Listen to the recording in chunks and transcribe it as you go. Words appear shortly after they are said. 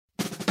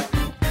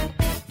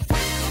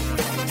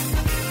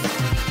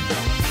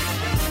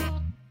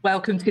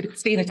Welcome to the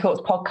Christina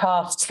Talks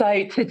podcast.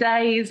 So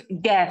today's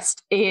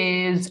guest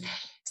is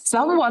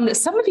someone that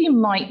some of you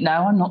might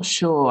know. I'm not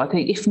sure. I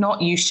think if not,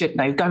 you should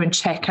know. Go and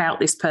check out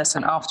this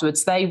person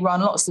afterwards. They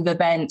run lots of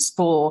events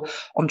for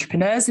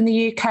entrepreneurs in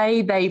the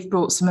UK. They've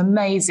brought some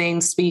amazing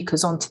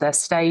speakers onto their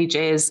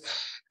stages,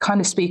 kind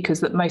of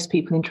speakers that most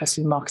people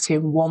interested in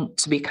marketing want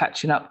to be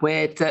catching up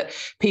with, that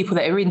people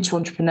that are into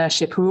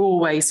entrepreneurship are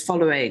always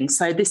following.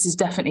 So this is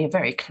definitely a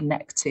very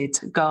connected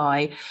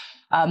guy.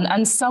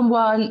 And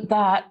someone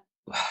that,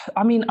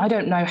 I mean, I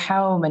don't know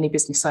how many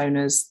business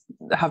owners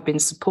have been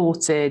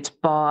supported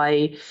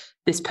by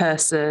this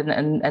person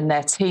and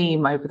their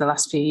team over the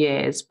last few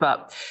years,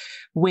 but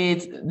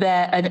with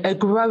a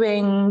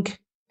growing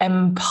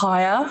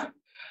empire,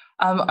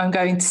 I'm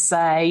going to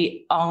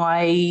say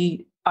I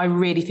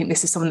really think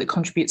this is someone that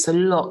contributes a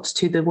lot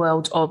to the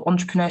world of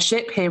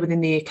entrepreneurship here within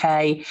the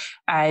UK.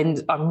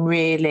 And I'm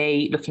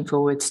really looking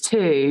forward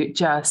to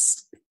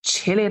just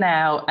chilling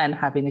out and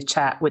having a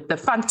chat with the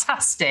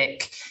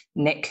fantastic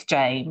Nick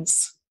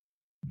James.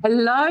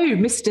 Hello,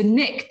 Mr.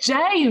 Nick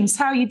James.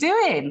 How are you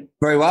doing?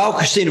 Very well,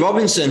 Christina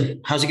Robinson.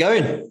 How's it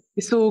going?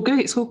 It's all good.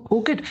 It's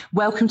all good.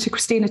 Welcome to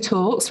Christina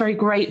Talks. Very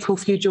grateful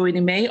for you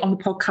joining me on the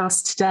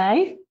podcast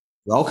today.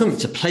 Welcome.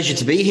 It's a pleasure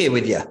to be here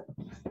with you.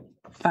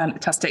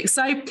 Fantastic.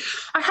 So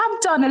I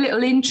have done a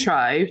little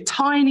intro,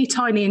 tiny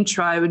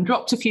intro, and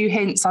dropped a few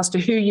hints as to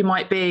who you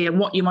might be and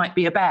what you might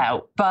be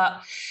about. But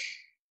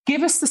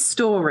give us the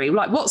story.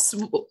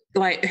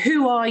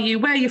 Who are you,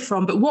 where you're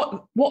from,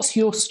 but what's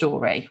your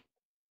story?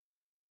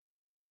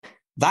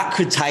 That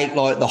could take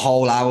the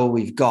whole hour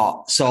we've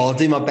got. So I'll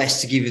do my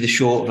best to give you the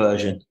short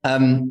version.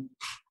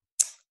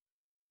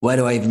 Where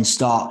do I even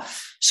start?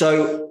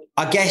 So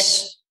I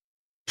guess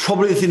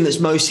probably the thing that's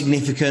most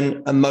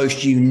significant and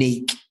most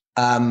unique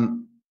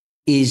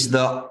is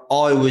that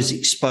I was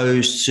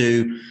exposed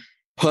to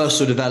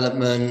personal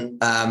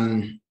development,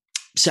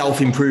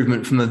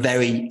 self-improvement from a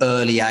very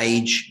early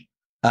age.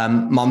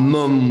 My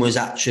mum was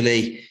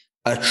actually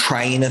a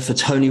trainer for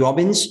Tony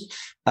Robbins,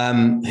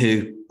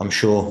 who I'm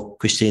sure,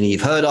 Christina,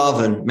 you've heard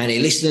of, and many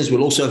listeners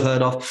will also have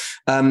heard of.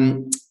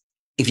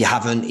 If you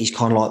haven't, he's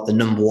kind of like the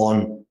number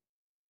one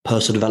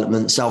personal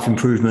development,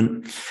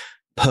 self-improvement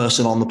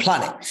person on the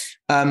planet.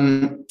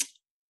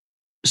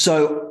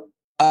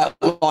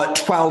 Like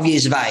 12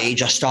 years of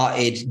age, I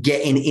started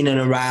getting in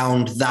and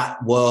around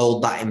that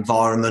world, that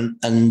environment.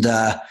 And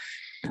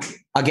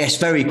I guess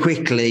very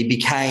quickly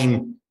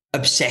became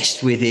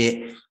obsessed with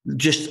it.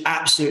 Just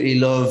absolutely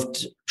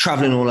loved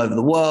traveling all over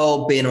the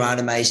world, being around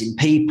amazing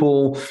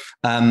people,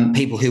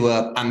 people who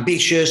are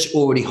ambitious,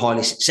 already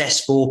highly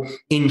successful,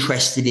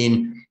 interested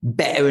in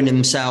bettering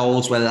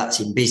themselves, whether that's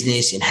in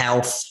business, in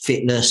health,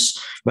 fitness,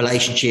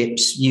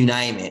 relationships, you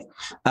name it.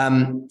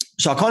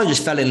 So I kind of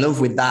just fell in love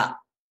with that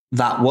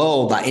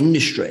world, that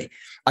industry.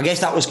 I guess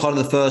that was kind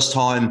of the first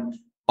time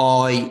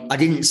I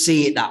didn't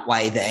see it that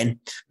way then,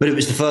 but it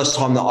was the first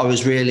time that I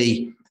was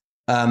really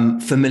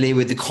familiar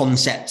with the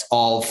concept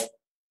of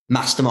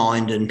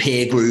mastermind and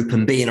peer group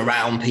and being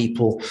around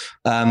people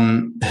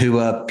who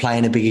are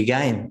playing a bigger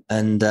game.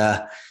 And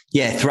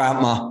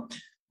throughout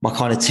my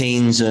kind of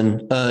teens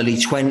and early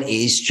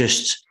 20s,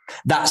 just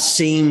that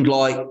seemed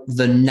like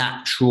the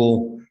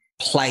natural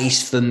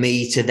place for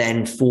me to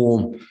then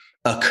form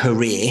a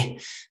career.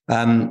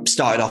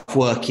 Started off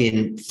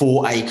working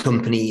for a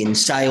company in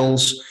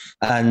sales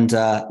and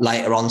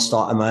later on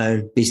started my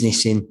own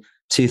business in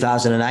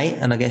 2008.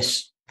 And I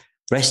guess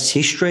rest's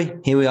history.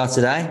 Here we are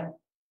today.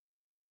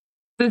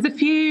 There's a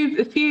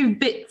few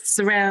bits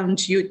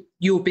around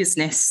your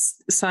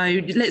business.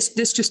 So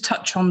let's just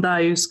touch on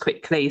those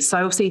quickly. So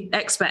obviously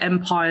Expert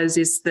Empires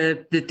is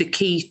the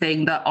key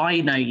thing that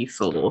I know you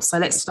for. So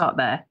let's start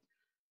there.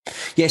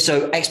 Yeah,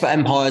 so Expert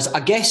Empires, I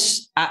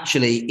guess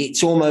actually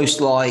it's almost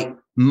like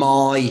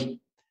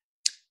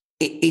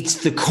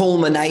it's the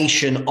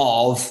culmination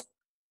of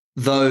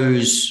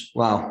those,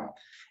 well,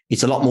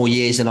 it's a lot more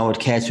years than I would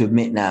care to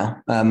admit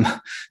now.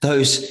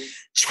 Those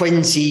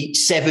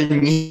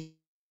 27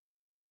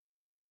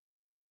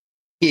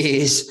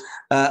 years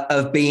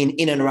of being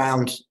in and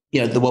around,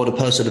 the world of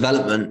personal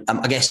development.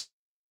 I guess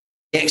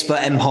the Expert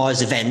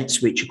Empires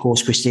events, which of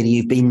course, Christina,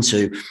 you've been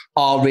to,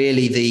 are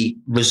really the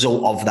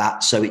result of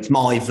that. So it's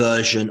my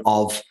version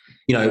of,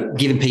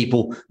 giving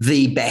people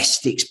the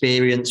best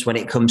experience when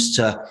it comes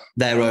to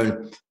their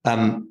own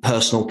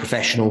personal,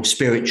 professional,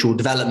 spiritual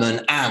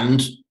development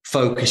and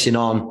focusing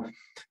on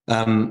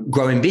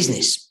growing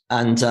business.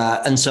 And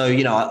so,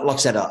 like I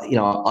said,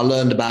 I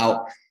learned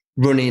about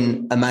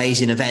running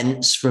amazing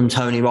events from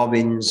Tony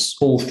Robbins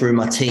all through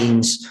my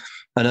teens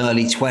and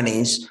early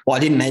 20s. What I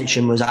didn't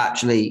mention was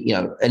actually,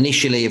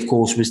 initially, of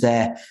course, was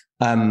there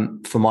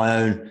for my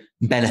own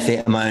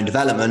benefit and my own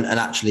development. And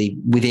actually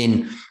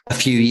within a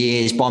few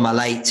years, by my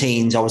late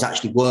teens, I was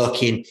actually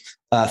working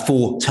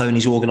for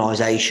Tony's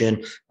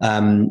organization,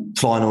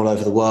 flying all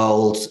over the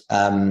world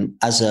and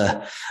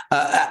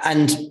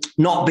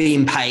not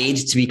being paid,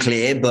 to be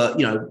clear, but,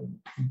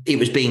 it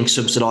was being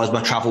subsidized.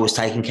 My travel was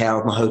taken care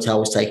of. My hotel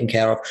was taken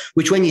care of,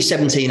 which when you're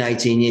 17,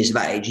 18 years of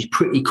age is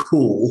pretty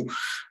cool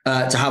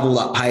to have all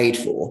that paid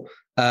for.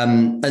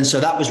 And so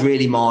that was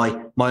really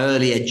my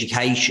early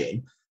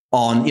education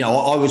on, you know,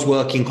 I was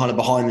working kind of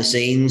behind the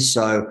scenes.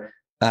 So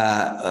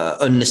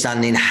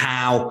understanding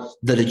how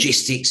the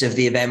logistics of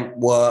the event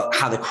work,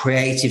 how the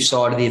creative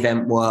side of the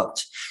event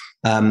worked,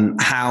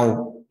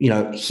 how, you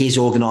know, his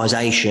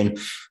organization,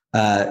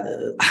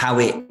 how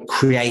it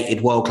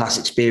created world-class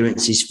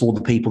experiences for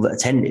the people that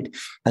attended.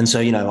 And so,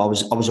 you know, I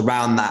was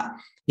around that,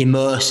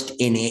 immersed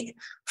in it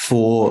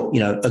for, you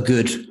know, a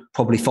good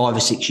probably 5 or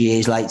 6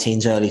 years, late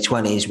teens, early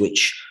 20s,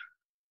 which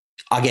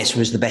I guess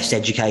was the best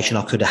education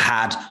I could have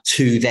had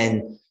to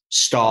then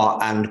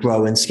start and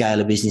grow and scale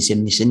a business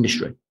in this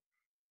industry.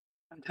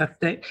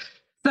 Fantastic.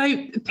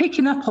 So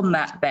picking up on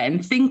that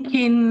then,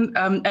 thinking,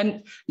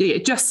 and yeah,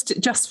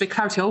 just for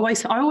clarity, I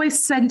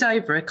always send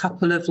over a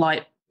couple of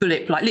like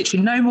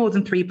literally no more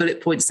than 3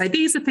 bullet points. Say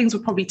these are things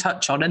we'll probably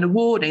touch on, and a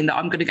warning that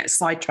I'm going to get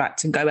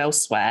sidetracked and go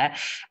elsewhere.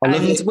 I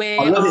love it.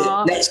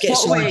 Let's get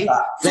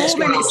sidetracked. 4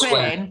 minutes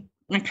in.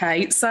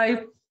 Okay,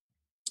 so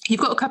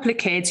you've got a couple of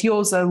kids.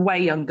 Yours are way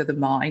younger than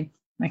mine.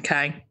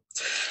 Okay,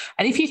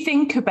 and if you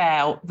think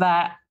about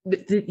that,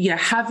 you know,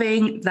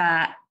 having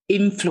that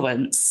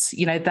influence,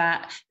 you know,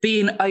 that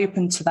being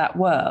open to that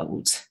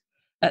world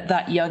at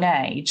that young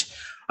age.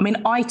 I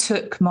mean, I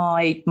took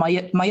my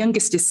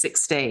youngest is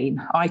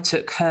 16. I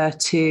took her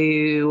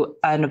to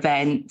an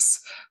event,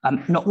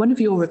 not one of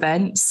your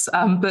events,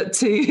 but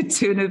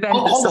to an event.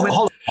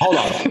 Hold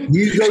on.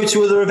 You go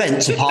to other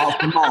events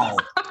apart from mine.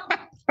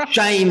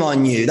 Shame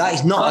on you. That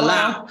is not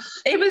allowed.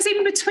 It was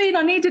in between.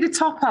 I needed a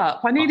top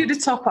up.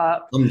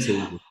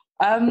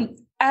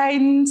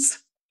 And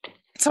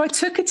so I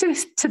took her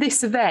to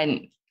this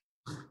event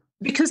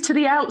because to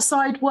the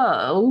outside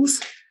world,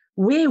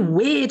 we're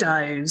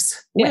weirdos.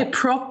 Yeah. We're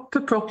proper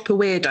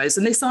weirdos.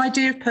 And this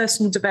idea of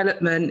personal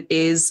development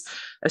is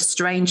a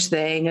strange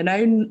thing. And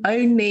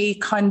only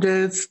kind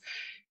of,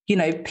 you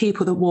know,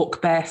 people that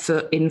walk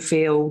barefoot in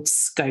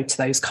fields go to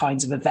those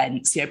kinds of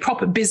events. You know,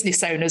 proper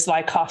business owners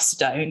like us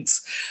don't.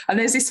 And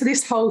there's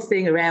this whole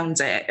thing around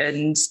it.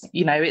 And,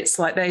 you know, it's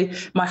like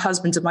my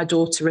husband and my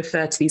daughter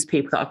refer to these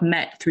people that I've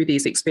met through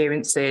these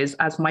experiences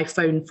as my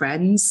phone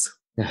friends.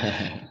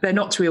 They're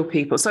not real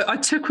people. So I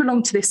took her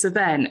along to this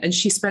event and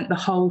she spent the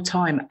whole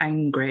time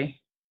angry.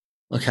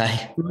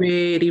 Okay.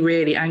 Really,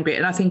 really angry.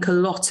 And I think a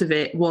lot of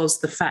it was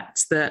the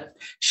fact that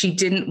she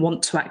didn't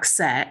want to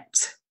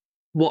accept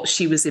what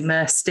she was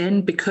immersed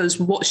in, because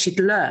what she'd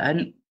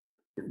learned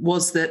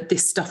was that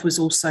this stuff was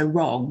also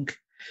wrong.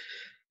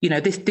 You know,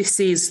 this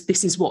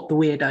is what the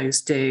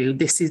weirdos do.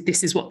 This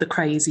is what the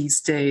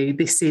crazies do.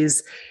 This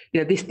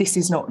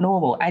is not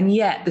normal. And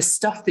yet the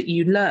stuff that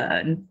you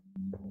learn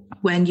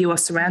when you are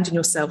surrounding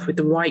yourself with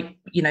the right,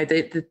 you know,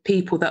 the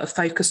people that are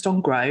focused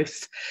on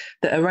growth,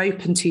 that are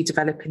open to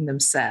developing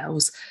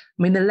themselves.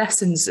 I mean, the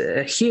lessons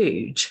are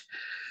huge.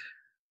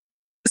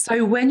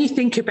 So when you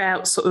think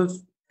about sort of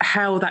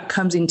how that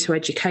comes into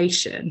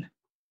education,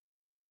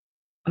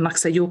 and like I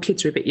say, your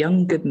kids are a bit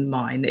younger than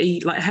mine.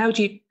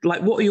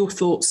 What are your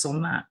thoughts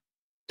on that?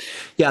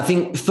 Yeah, I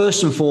think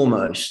first and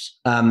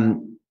foremost,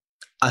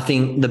 I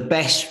think the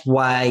best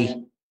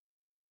way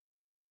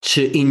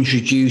to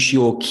introduce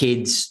your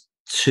kids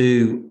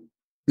to,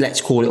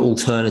 let's call it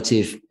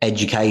alternative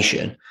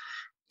education,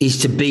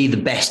 is to be the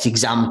best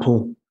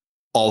example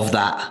of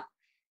that.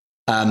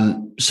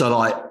 So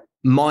like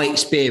my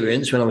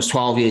experience when I was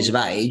 12 years of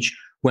age,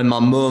 when my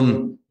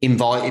mum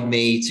invited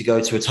me to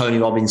go to a Tony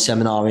Robbins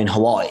seminar in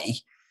Hawaii,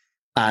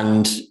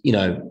 and, you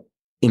know,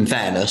 in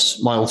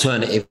fairness, my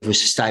alternative was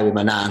to stay with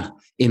my nan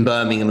in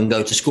Birmingham and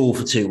go to school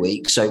for 2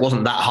 weeks. So it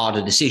wasn't that hard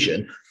a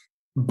decision,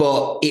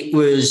 but it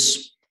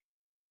was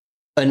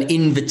an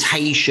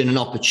invitation, an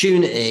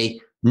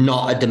opportunity,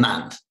 not a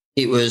demand.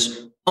 It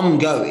was, I'm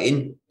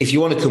going, if you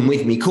want to come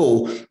with me,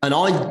 cool. And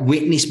I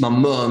witnessed my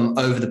mum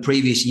over the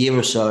previous year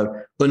or so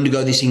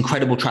undergo this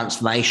incredible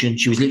transformation.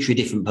 She was literally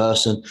a different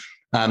person.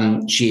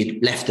 She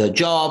had left her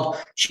job.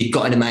 She'd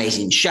got in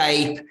amazing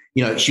shape.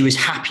 You know, she was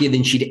happier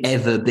than she'd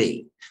ever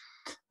been.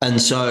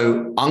 And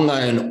so I'm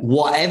going,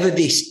 whatever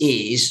this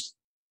is,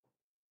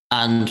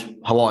 and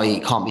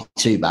Hawaii can't be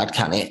too bad,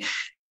 can it?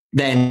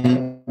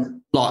 Then,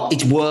 like,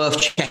 it's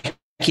worth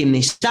checking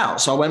this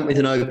out. So I went with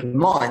an open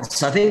mind.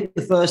 So I think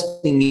the first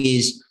thing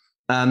is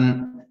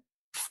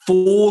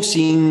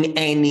forcing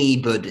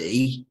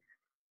anybody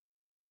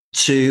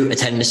to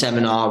attend a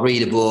seminar,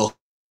 read a book,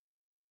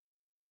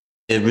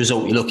 the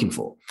result you're looking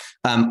for.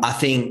 I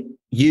think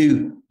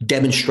you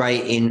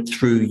demonstrating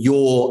through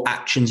your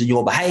actions and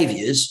your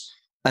behaviors,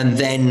 and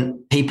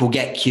then people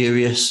get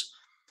curious.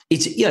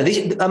 It's, you know, this,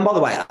 and by the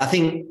way, I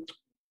think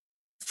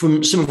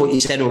from some of what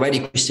you said already,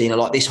 Christina,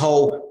 like this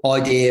whole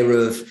idea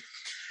of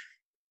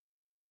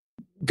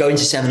going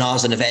to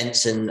seminars and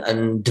events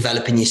and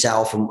developing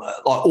yourself and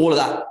like all of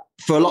that,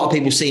 for a lot of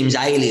people seems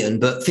alien,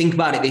 but think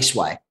about it this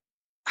way.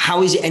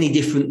 How is it any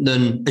different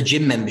than a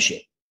gym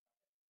membership?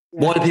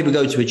 Yeah. Why do people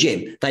go to a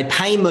gym? They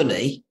pay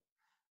money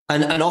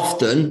and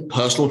often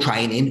personal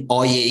training,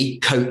 i.e.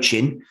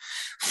 coaching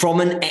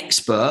from an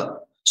expert,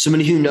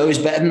 somebody who knows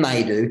better than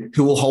they do,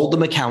 who will hold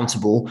them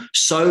accountable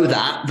so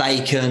that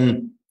they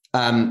can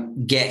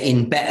get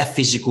in better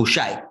physical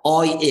shape,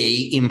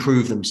 i.e.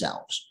 improve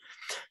themselves.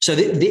 So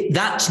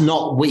that's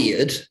not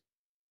weird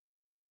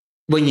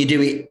when you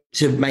do it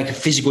to make a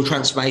physical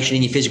transformation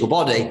in your physical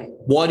body.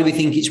 Why do we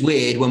think it's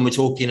weird when we're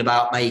talking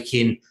about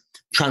making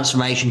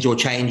transformations or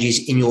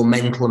changes in your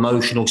mental,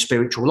 emotional,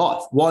 spiritual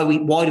life? Why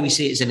do we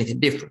see it as anything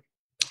different?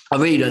 I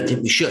really don't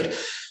think we should.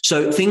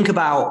 So think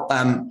about,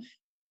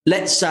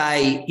 let's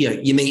say,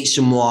 you meet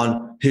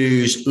someone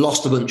who's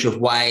lost a bunch of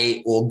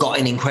weight or got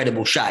in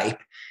incredible shape.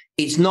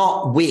 It's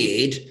not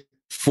weird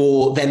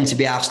for them to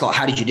be asked, like,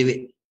 how did you do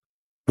it?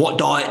 What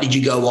diet did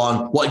you go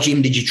on? What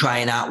gym did you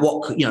train at?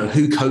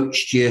 Who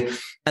coached you?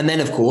 And then,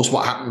 of course,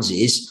 what happens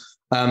is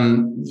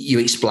you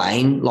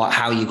explain like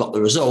how you got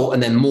the result,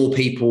 and then more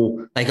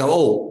people, they go,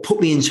 oh, put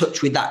me in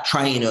touch with that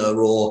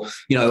trainer, or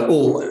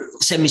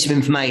send me some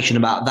information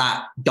about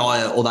that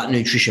diet or that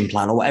nutrition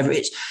plan or whatever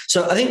it is.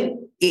 So I think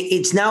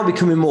it's now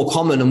becoming more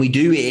common, and we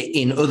do it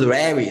in other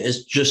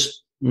areas,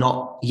 just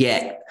not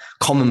yet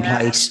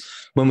commonplace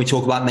when we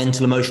talk about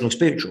mental, emotional,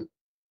 spiritual.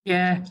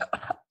 Yeah.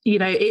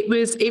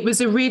 It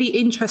was a really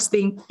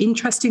interesting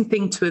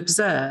thing to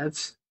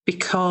observe,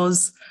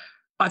 because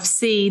I've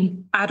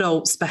seen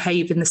adults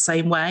behave in the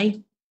same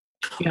way.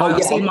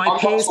 I've seen my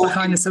peers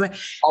behind the same way.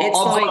 It's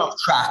like, off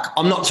track.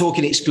 I'm not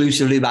talking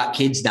exclusively about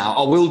kids now.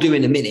 I will do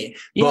in a minute,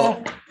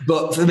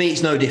 but for me,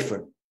 it's no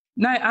different.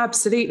 No,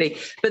 absolutely.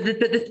 But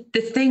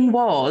the thing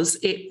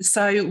was,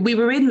 so we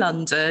were in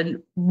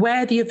London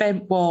where the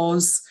event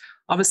was.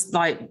 I was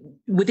like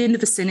within the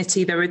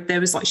vicinity. There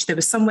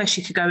was somewhere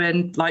she could go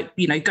and go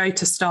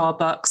to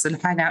Starbucks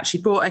and hang out. She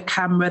brought a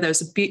camera.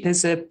 There's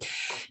a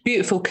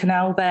beautiful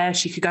canal there.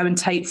 She could go and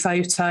take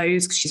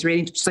photos because she's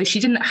really, so she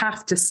didn't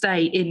have to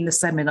stay in the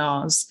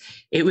seminars.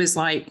 It was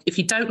like, if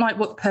you don't like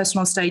what the person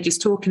on stage is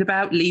talking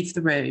about, leave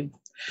the room.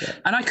 Yeah.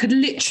 And I could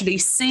literally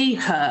see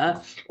her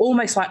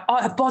almost like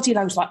her body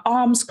language, like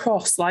arms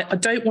crossed, like I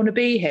don't want to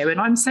be here. And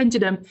I'm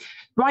sending them,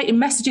 writing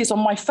messages on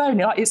my phone.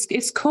 Like,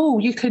 it's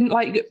cool. You can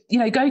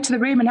go to the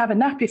room and have a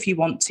nap if you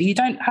want to. You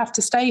don't have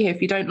to stay here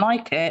if you don't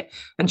like it.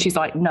 And she's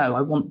like, no,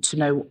 I want to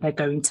know what they're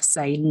going to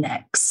say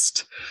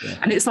next. Yeah.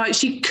 And it's like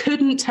she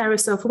couldn't tear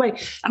herself away.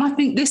 And I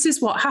think this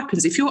is what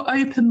happens if you're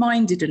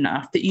open-minded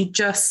enough that you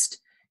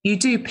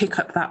do pick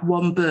up that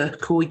one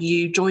book, or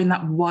you join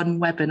that one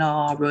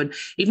webinar, or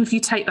even if you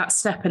take that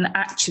step and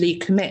actually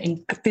commit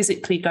and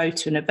physically go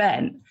to an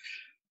event,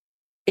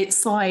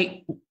 it's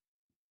like,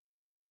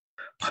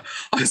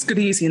 I was going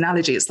to use the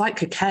analogy, it's like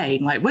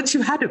cocaine. Like once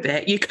you've had a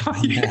bit, it's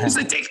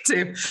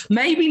addictive.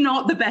 Maybe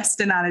not the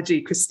best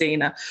analogy,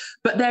 Christina,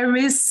 but there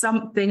is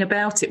something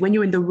about it. When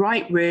you're in the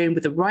right room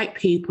with the right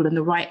people and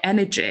the right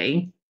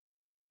energy,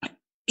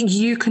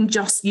 you can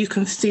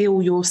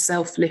feel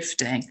yourself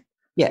lifting.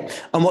 Yeah.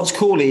 And what's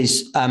cool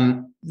is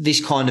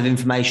this kind of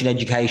information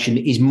education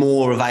is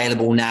more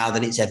available now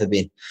than it's ever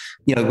been.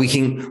 We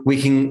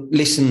can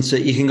listen to,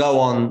 you can go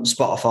on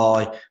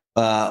Spotify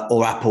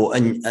or Apple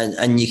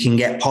and you can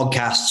get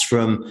podcasts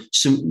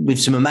with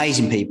some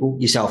amazing people,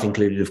 yourself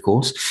included, of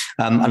course.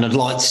 And I'd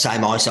like to say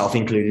myself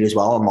included as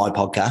well on my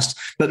podcast,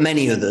 but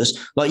many others.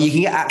 Like, you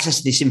can get access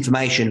to this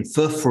information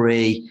for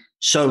free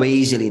so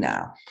easily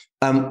now,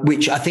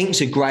 which I think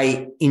is a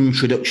great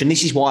introduction.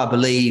 This is why I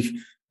believe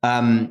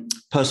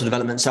personal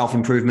development,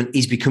 self-improvement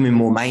is becoming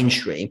more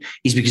mainstream,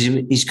 is because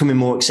it's becoming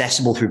more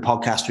accessible through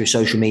podcasts, through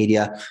social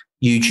media,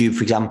 YouTube,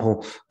 for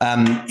example,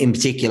 in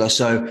particular.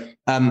 So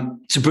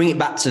to bring it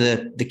back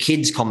to the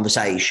kids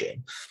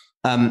conversation,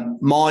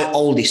 my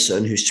oldest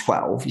son, who's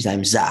 12, his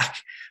name's Zach,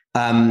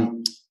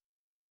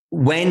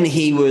 when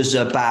he was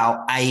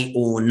about 8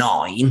 or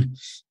 9,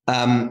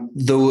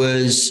 there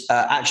was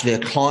actually a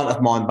client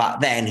of mine back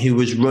then who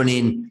was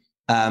running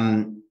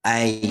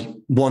a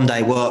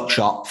one-day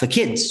workshop for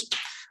kids.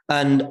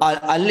 And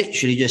I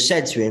literally just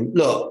said to him,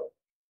 look,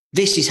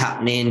 this is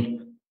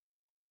happening.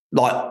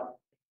 Like,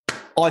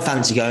 I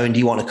fancy going. Do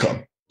you want to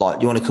come? Like,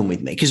 do you want to come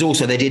with me? Because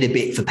also they did a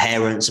bit for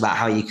parents about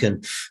how you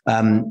can,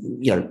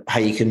 how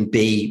you can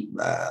be,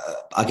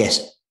 I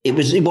guess it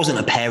wasn't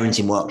a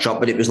parenting workshop,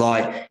 but it was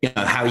like,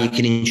 how you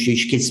can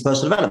introduce your kids to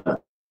personal development.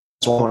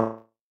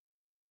 So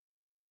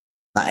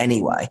that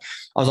anyway,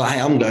 I was like,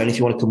 hey, I'm going. If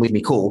you want to come with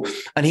me, cool.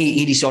 And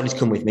he decided to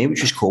come with me,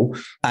 which was cool,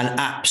 and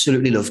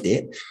absolutely loved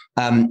it.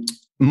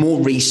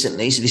 More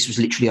recently, so this was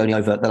literally only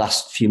over the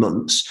last few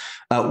months,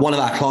 one of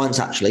our clients,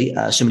 actually,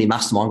 somebody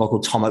mastermind, a guy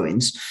called Tom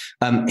Owens,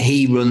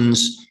 he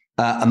runs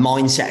a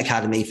mindset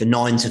academy for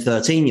 9 to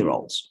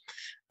 13-year-olds.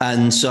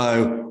 And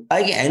so,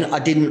 again, I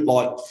didn't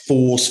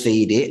force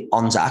feed it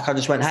on Zach. I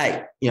just went,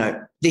 hey,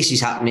 this is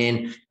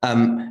happening.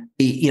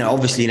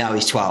 Obviously now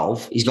he's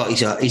 12. He's got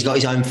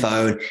his own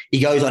phone.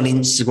 He goes on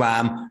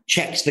Instagram,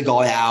 checks the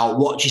guy out,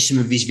 watches some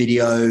of his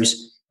videos.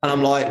 And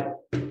I'm like,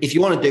 if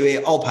you want to do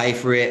it, I'll pay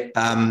for it.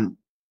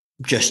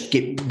 just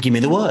give me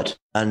the word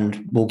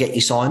and we'll get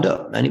you signed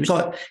up. And it was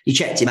like, he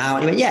checked him out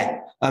and he went, yeah.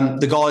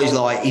 The guy's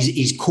like,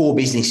 his core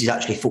business is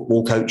actually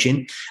football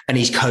coaching, and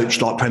he's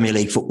coached like Premier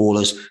League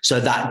footballers. So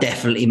that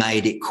definitely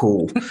made it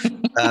cool.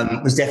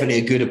 It was definitely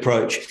a good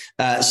approach.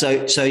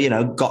 So you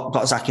know,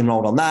 got Zach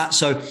enrolled on that.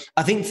 So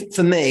I think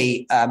for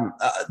me,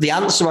 the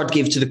answer I'd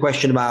give to the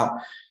question about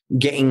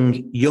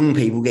getting young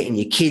people, getting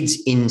your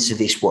kids into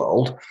this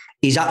world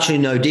is actually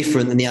no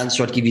different than the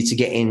answer I'd give you to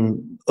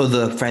getting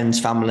other friends,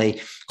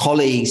 family,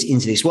 colleagues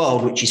into this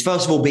world, which is,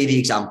 first of all, be the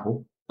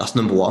example. That's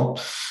number one.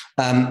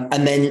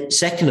 And then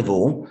second of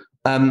all,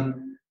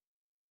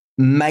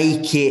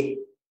 make it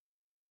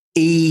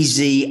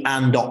easy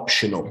and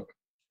optional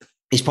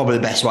is probably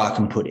the best way I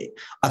can put it.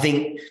 I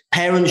think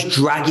parents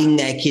dragging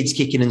their kids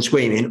kicking and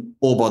screaming,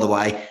 or by the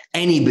way,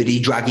 anybody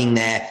dragging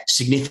their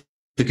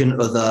significant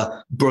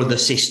other, brother,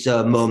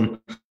 sister, mum,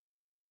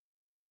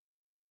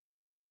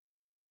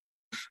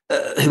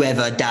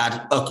 whoever,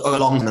 dad,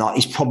 along the line,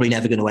 is probably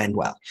never going to end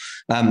well.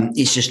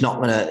 It's just not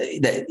going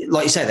to,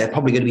 like you say, they're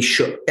probably going to be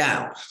shut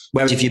down.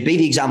 Whereas if you be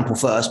the example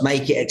first,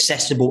 make it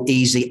accessible,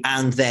 easy,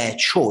 and their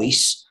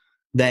choice,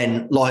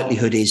 then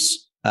likelihood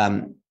is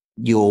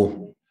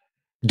you'll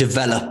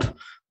develop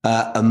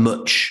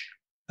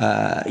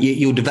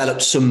you'll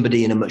develop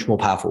somebody in a much more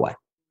powerful way.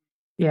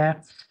 Yeah.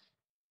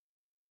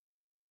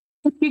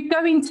 If you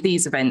go into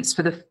these events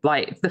for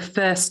the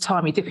first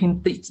time, you're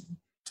dipping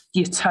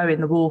your toe in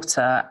the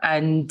water.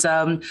 And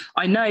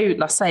I know,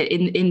 like I say,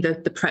 in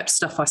the prep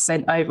stuff I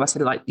sent over, I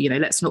said, like, you know,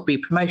 let's not be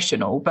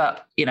promotional,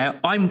 but, you know,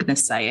 I'm going to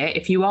say it.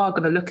 If you are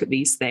going to look at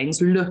these things,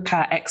 look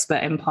at Expert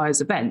Empires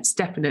events,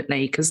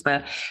 definitely, because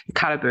the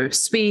caliber of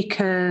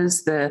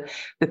speakers, the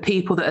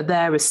people that are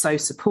there is so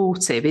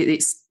supportive.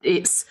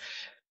 It's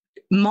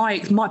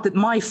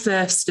my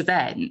first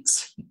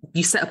event.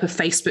 You set up a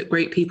Facebook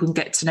group, people can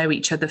get to know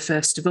each other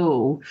first of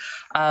all.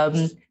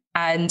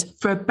 And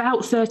for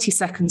about 30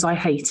 seconds, I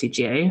hated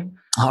you.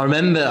 I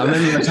remember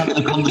us having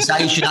a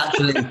conversation,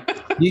 actually.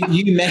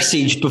 You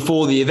messaged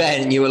before the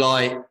event and you were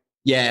like,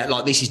 yeah,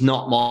 like, this is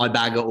not my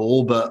bag at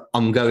all, but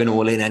I'm going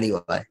all in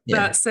anyway. Yeah.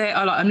 That's it.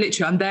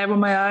 I'm there on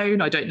my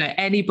own. I don't know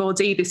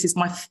anybody. This is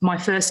my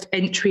first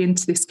entry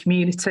into this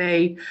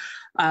community.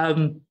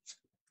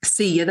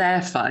 See you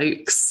there,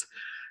 folks.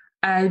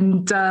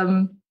 And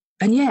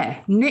yeah,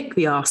 Nick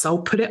the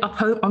arsehole put it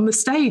up on the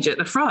stage at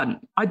the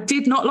front. I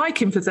did not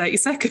like him for 30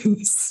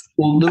 seconds.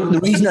 Well, the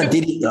reason I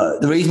did it,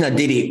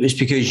 though, was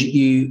because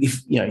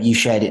you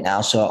shared it now.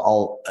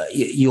 So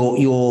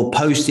your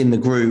post in the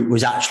group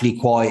was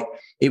actually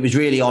it was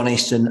really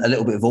honest and a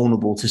little bit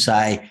vulnerable to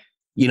say,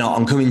 you know,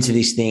 I'm coming to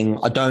this thing.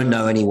 I don't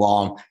know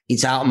anyone.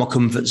 It's out of my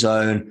comfort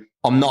zone.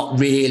 I'm not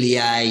really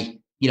I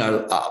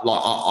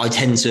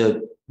tend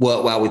to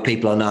work well with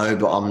people I know,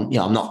 but I'm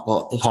not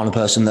the kind of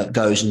person that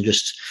goes and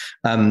just,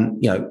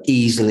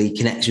 easily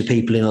connects with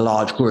people in a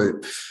large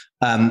group.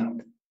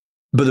 But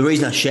the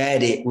reason I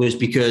shared it was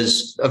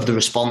because of the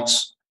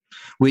response,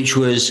 which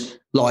was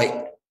like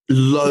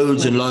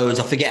loads and loads.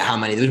 I forget how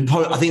many.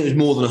 I think it was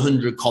more than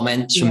 100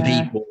 comments from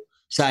people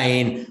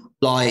saying,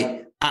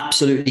 like,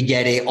 absolutely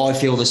get it. I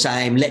feel the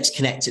same. Let's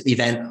connect at the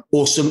event.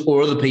 Or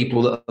other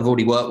people that have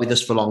already worked with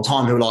us for a long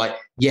time who are like,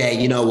 yeah,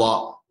 you know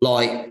what?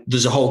 Like,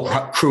 there's a whole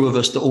crew of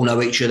us that all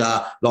know each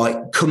other.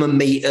 Like, come and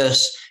meet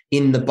us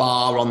in the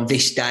bar on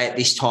this day at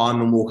this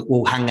time, and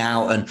we'll hang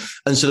out.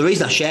 And so the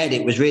reason I shared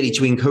it was really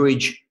to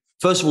encourage,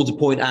 first of all, to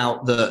point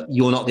out that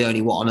you're not the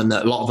only one and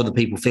that a lot of other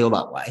people feel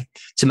that way,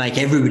 to make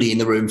everybody in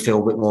the room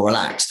feel a bit more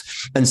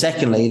relaxed. And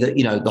secondly, that,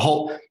 you know, the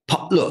whole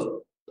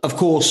look, of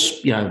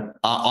course, you know,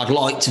 I'd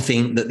like to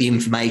think that the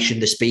information,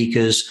 the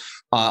speakers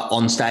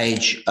on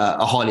stage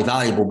are highly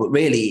valuable, but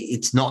really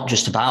it's not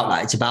just about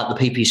that. It's about the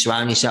people you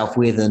surround yourself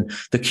with and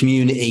the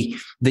community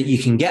that you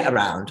can get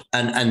around.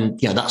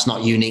 And you know, that's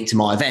not unique to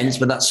my events,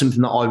 but that's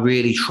something that I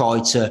really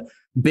try to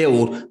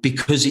build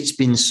because it's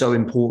been so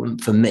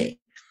important for me.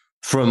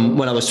 From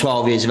when I was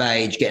 12 years of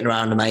age, getting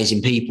around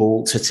amazing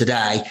people, to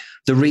today,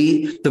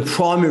 the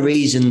primary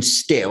reason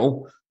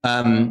still,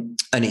 and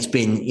it's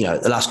been, you know,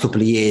 the last couple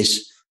of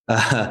years,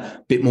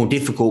 a bit more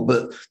difficult,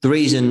 but the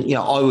reason, you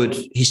know, I would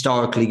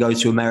historically go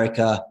to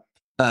America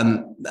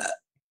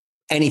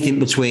anything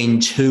between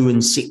 2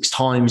 and 6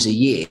 times a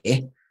year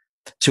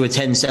to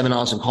attend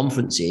seminars and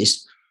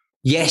conferences,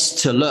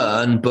 yes, to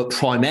learn, but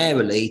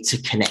primarily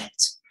to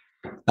connect,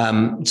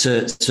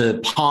 to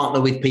partner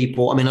with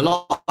people. I mean, a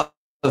lot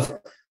of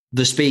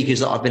the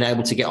speakers that I've been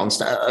able to get on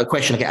stage, a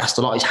question I get asked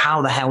a lot is,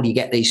 how the hell do you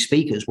get these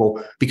speakers?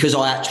 Well, because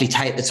I actually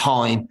take the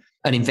time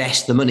and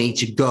invest the money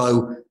to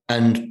go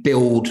and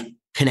build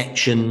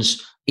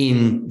connections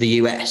in the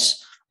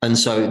US. And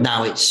so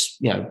now it's,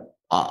 you know,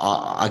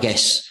 I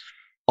guess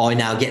I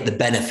now get the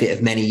benefit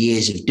of many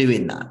years of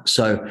doing that.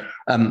 So,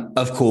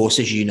 of course,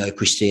 as you know,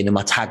 Christina,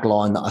 my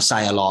tagline that I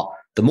say a lot,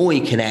 the more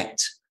you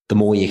connect, the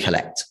more you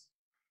collect.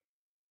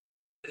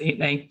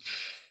 Absolutely.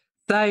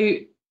 So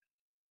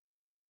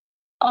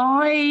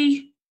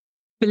I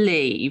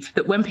believe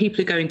that when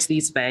people are going to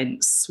these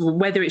events,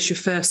 whether it's your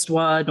first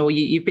one or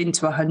you've been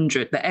to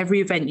 100, that every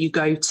event you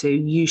go to,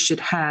 you should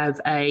have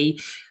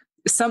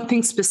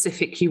something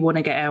specific you want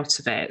to get out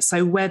of it.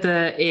 So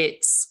whether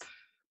it's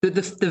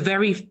the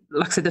very,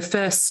 like I said, the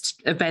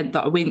first event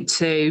that I went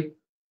to,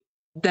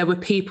 there were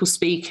people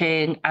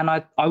speaking and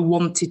I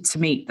wanted to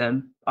meet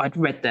them. I'd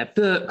read their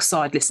books,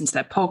 I'd listened to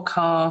their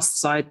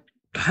podcasts, I'd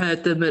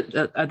heard them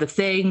at other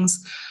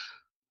things.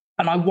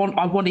 And I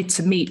wanted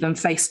to meet them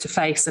face to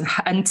face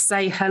and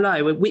say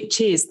hello,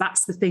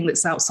 that's the thing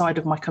that's outside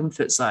of my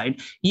comfort zone.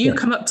 You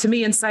come up to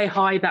me and say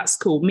hi, that's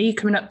cool. Me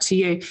coming up to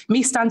you,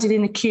 me standing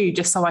in the queue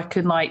just so I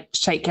can like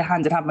shake your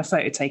hand and have my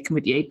photo taken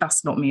with you,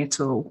 that's not me at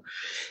all.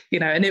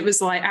 And it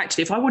was like,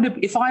 actually, if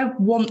I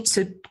want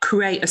to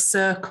create a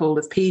circle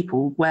of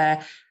people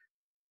where,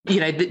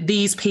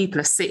 these people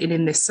are sitting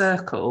in this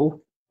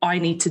circle, I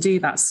need to do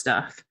that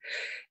stuff.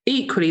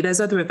 Equally,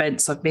 there's other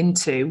events I've been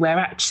to where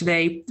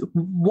actually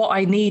what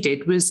I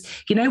needed was,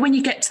 when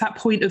you get to that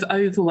point of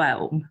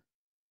overwhelm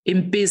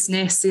in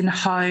business, in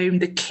home,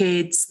 the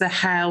kids, the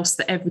house,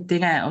 the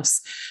everything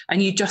else,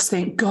 and you just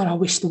think, God, I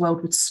wish the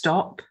world would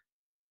stop.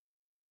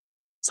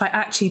 It's like,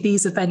 actually,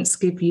 these events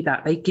give you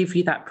that. They give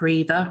you that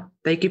breather.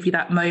 They give you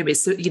that moment.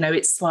 So,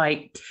 it's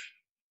like,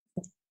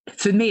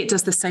 for me, it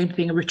does the same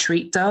thing a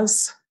retreat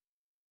does.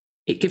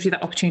 It gives you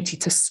that opportunity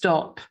to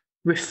stop,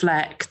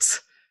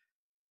 reflect,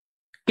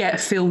 get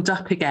filled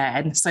up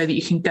again so that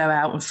you can go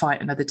out and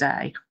fight another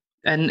day.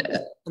 And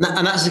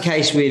that's the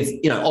case with,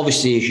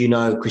 obviously, as you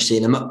know,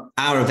 Christina,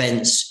 our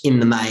events in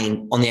the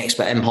main on the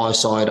Expert Empire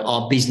side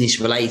are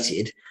business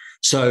related.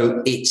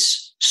 So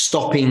it's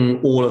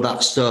stopping all of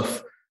that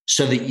stuff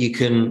so that you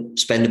can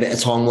spend a bit of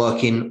time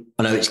working,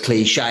 I know it's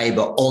cliche,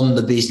 but on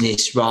the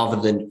business rather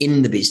than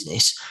in the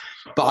business.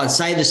 But I'd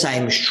say the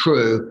same is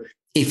true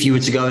if you were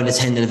to go and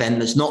attend an event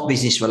that's not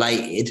business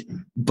related,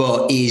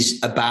 but is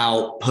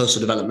about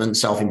personal development,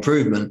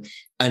 self-improvement.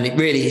 And it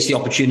really is the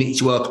opportunity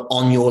to work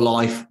on your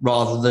life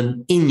rather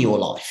than in your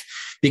life.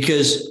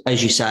 Because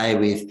as you say,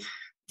 with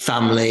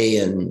family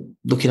and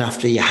looking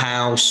after your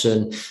house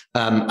and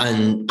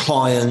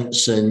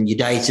clients and your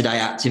day-to-day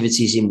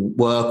activities in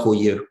work or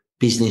your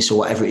business or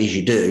whatever it is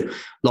you do,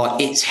 like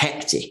it's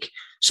hectic.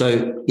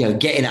 So,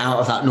 getting out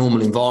of that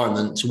normal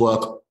environment to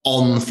work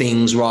on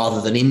things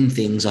rather than in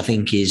things, I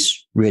think is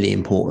really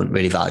important,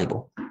 really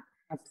valuable.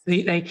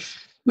 Absolutely.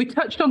 We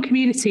touched on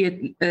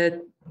community.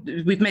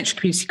 We've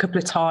mentioned community a couple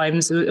of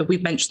times.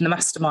 We've mentioned the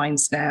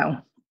masterminds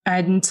now.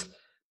 And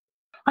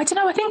I don't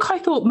know, I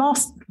thought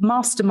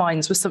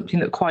masterminds was something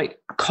that quite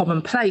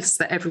commonplace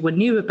that everyone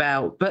knew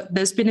about. But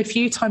there's been a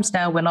few times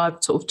now when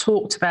I've sort of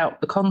talked about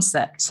the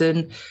concept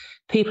and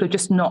people have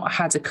just not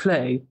had a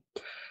clue.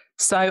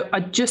 So I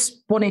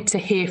just wanted to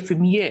hear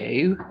from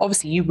you.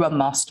 Obviously, you run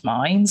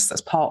masterminds. That's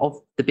part of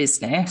the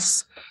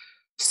business.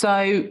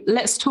 So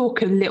let's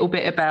talk a little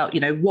bit about,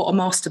 what a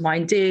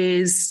mastermind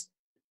is.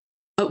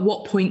 At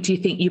what point do you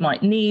think you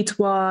might need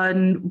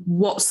one?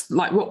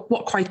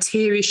 What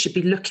criteria should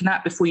be looking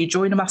at before you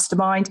join a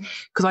mastermind?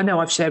 Because I know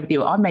I've shared with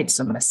you, I made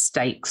some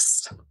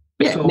mistakes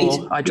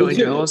before I joined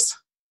yours.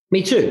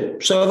 Me too.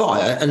 So have I.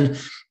 And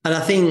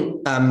I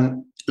think,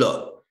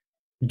 look,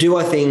 do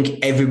I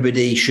think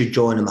everybody should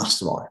join a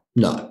mastermind?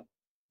 No.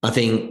 I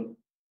think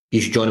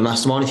you should join a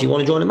mastermind if you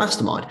want to join a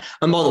mastermind.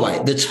 And by the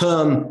way, the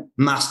term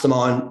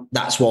mastermind,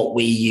 that's what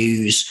we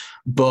use,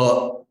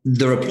 but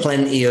there are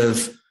plenty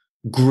of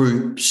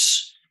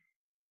groups,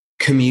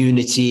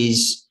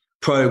 communities,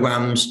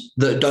 programs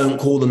that don't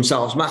call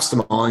themselves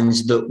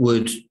masterminds that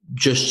would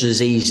just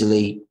as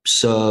easily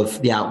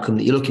serve the outcome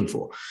that you're looking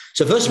for.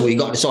 So first of all, you've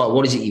got to decide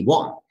what is it you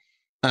want.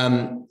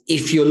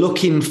 If you're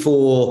looking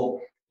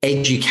for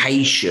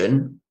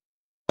education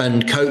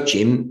and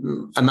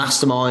coaching, a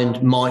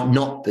mastermind might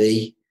not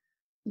be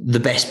the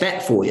best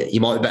bet for you.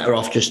 You might be better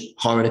off just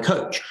hiring a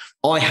coach.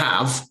 I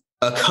have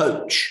a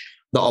coach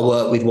that I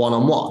work with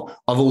one-on-one.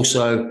 I've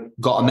also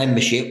got a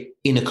membership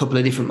in a couple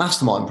of different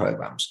mastermind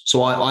programs.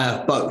 So I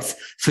have both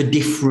for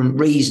different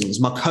reasons.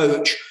 My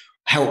coach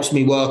helps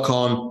me work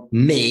on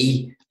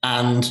me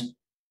and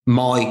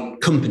my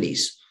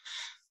companies.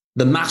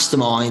 The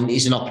mastermind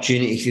is an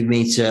opportunity for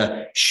me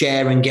to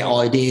share and get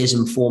ideas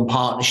and form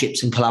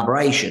partnerships and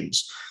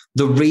collaborations.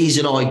 The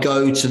reason I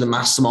go to the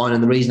mastermind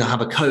and the reason I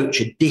have a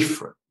coach are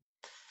different.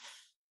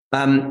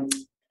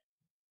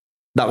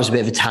 That was a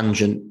bit of a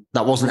tangent.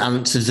 That wasn't an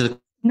answer to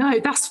the... No,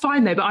 that's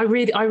fine though. But I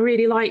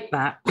really like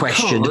that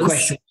question.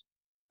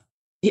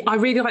 I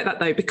really like that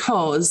though,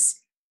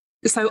 because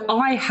so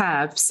I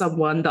have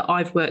someone that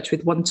I've worked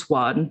with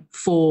one-to-one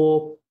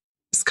for,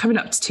 it's coming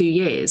up to 2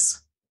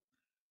 years.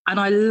 And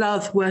I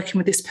love working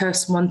with this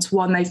person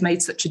one-to-one. They've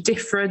made such a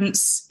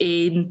difference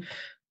in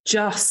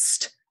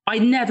just, I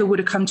never would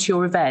have come to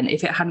your event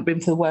if it hadn't been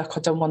for the work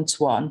I'd done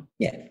one-to-one.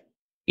 Yeah.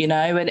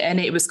 And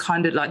it was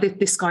kind of like,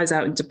 this guy's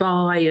out in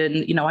Dubai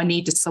and, I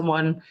needed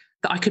someone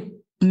that I could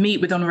meet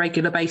with on a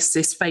regular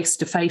basis, face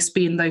to face,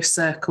 be in those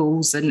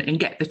circles and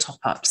get the top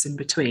ups in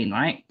between,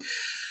 right?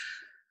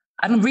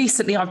 And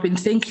recently I've been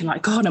thinking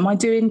like, God,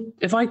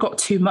 have I got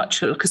too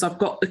much? Because I've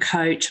got the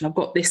coach and I've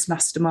got this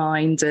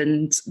mastermind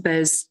and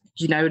there's,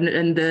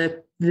 and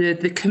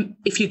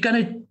if you're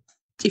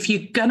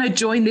gonna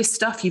join this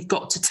stuff, you've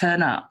got to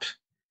turn up.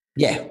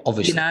 Yeah,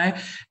 obviously.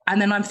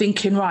 And then I'm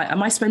thinking, right,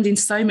 am I spending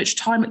so much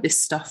time at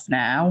this stuff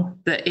now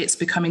that it's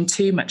becoming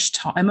too much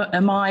time?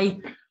 Am I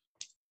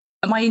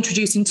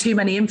introducing too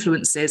many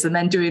influences and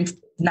then doing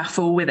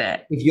naffle with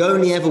it? If you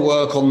only ever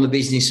work on the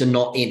business and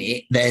not in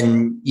it,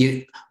 then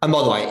and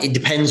by the way, it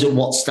depends on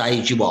what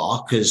stage you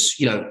are, because,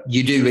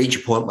 you do reach a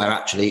point where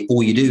actually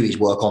all you do is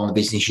work on the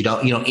business. You're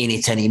not in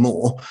it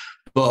anymore.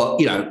 But,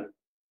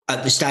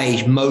 at the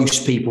stage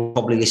most people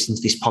probably listen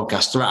to this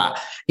podcast are at,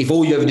 if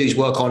all you ever do is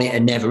work on it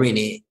and never in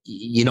it,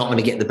 you're not going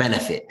to get the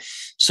benefit.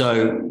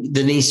 So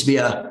there needs to be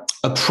a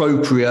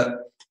appropriate,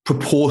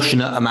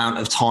 proportionate amount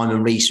of time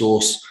and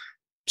resource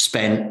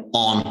spent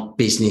on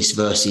business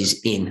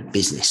versus in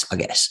business, I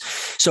guess.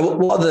 So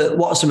what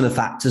are some of the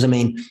factors? I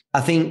mean,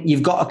 I think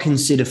you've got to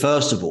consider,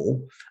 first of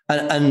all,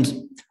 and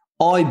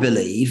I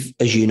believe,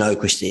 as you know,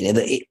 Christina,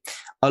 that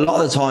a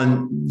lot of the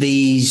time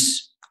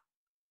these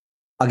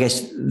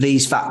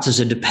factors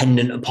are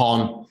dependent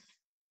upon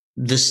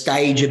the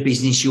stage of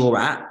business you're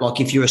at. Like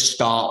if you're a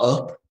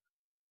startup,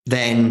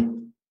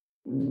 then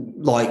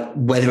like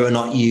whether or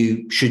not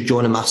you should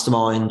join a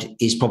mastermind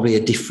is probably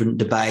a different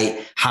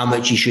debate. How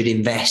much you should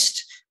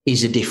invest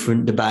is a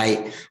different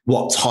debate.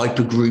 What type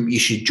of group you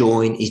should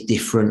join is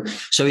different.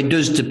 So it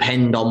does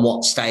depend on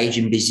what stage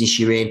in business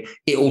you're in.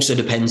 It also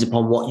depends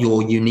upon what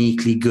you're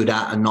uniquely good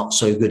at and not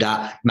so good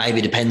at.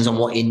 Maybe depends on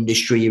what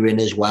industry you're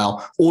in as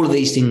well. All of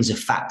these things are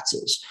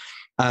factors.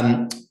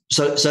 So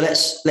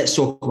let's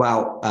talk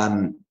about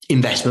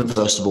investment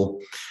first of all,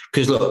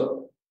 because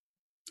look,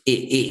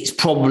 it's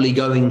probably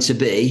going to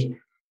be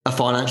a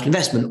financial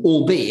investment,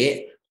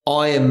 albeit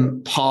I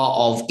am part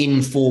of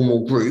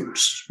informal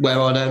groups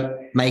where I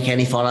don't make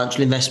any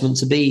financial investment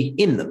to be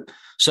in them.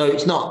 So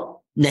it's not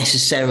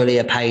necessarily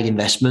a paid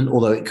investment,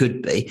 although it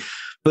could be,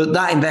 but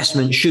that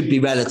investment should be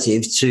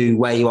relative to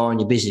where you are in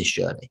your business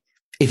journey.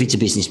 If it's a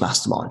business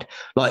mastermind,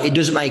 like it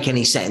doesn't make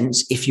any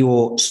sense if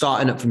you're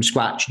starting up from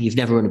scratch and you've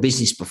never run a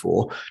business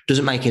before,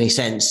 doesn't make any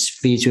sense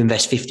for you to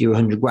invest 50 or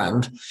 100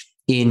 grand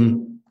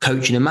in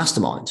coaching and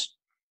masterminds,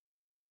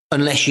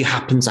 unless you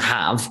happen to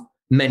have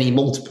many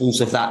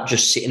multiples of that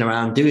just sitting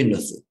around doing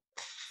nothing.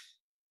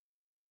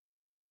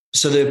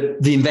 So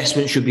the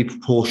investment should be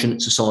proportionate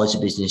to size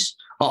of business.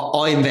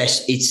 I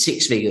invest, it's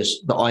 6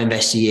 figures that I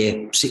invest a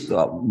year,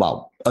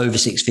 over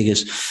 6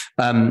 figures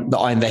that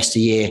I invest a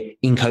year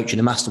in coaching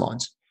and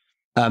masterminds.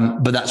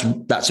 But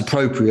that's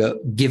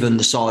appropriate given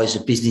the size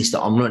of business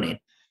that I'm running.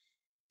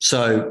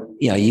 So,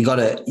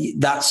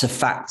 that's a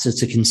factor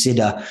to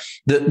consider.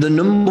 The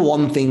number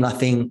one thing, I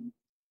think,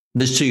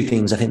 there's 2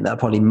 things I think that are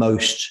probably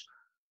most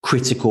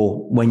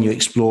critical when you're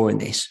exploring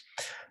this.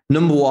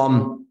 Number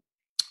one,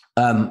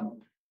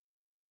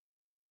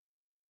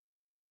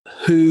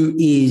 who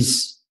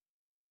is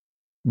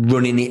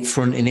running it,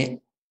 fronting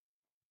it,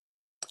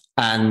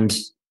 and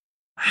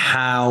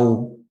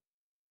how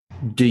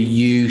do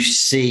you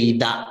see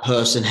that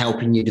person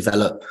helping you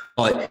develop?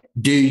 Like,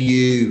 do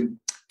you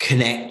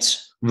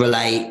connect,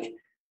 relate?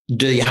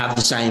 Do you have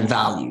the same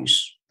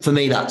values? For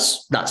me,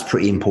 that's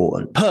pretty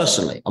important.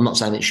 Personally, I'm not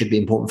saying it should be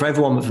important for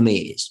everyone, but for me,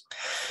 it is.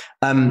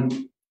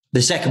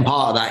 The second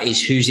part of that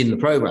is who's in the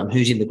program,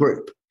 who's in the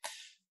group.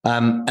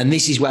 And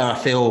this is where I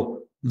feel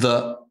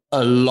that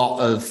a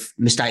lot of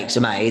mistakes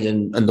are made,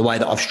 and the way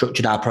that I've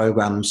structured our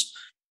programs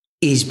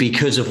is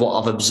because of what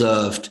I've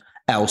observed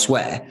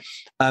elsewhere.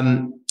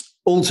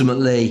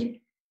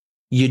 Ultimately,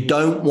 you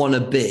don't want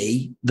to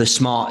be the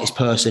smartest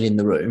person in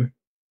the room,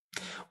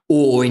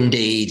 or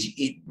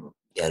indeed,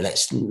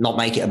 let's not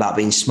make it about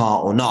being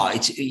smart or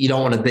not. You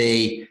don't want to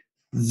be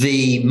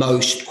the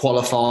most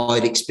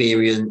qualified,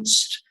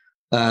 experienced,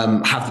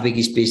 have the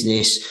biggest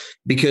business,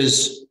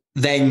 because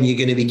then you're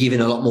going to be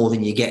giving a lot more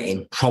than you're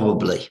getting,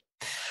 probably.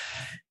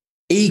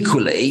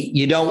 Equally,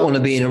 you don't want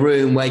to be in a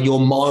room where you're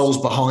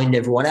miles behind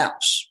everyone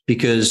else,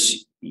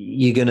 because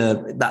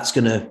that's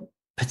going to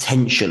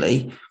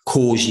potentially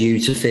cause you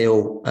to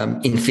feel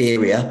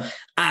inferior,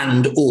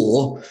 and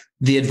or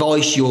the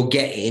advice you're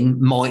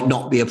getting might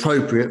not be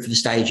appropriate for the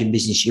stage in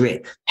business you're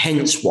in.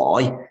 Hence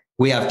why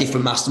we have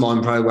different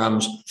mastermind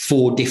programs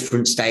for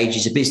different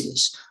stages of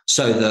business,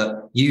 so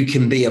that you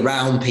can be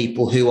around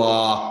people who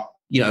are,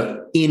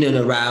 in and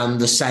around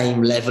the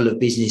same level of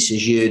business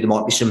as you. There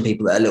might be some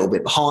people that are a little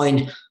bit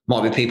behind,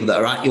 might be people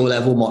that are at your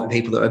level, might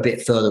be people that are a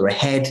bit further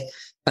ahead.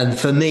 And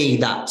for me,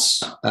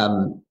 that's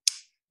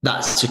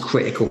a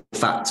critical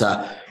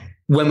factor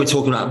when we're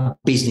talking about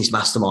business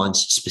masterminds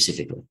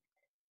specifically.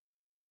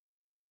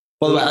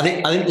 By the way, I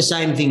think the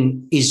same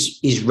thing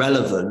is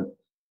relevant.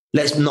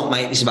 Let's not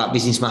make this about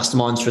business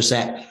masterminds for a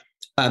sec.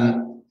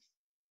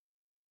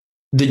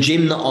 The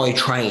gym that I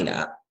train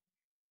at,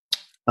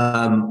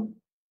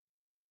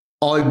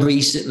 I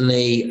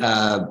recently,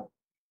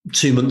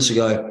 2 months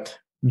ago,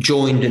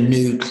 joined a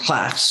new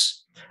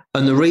class.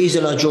 And the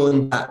reason I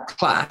joined that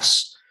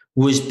class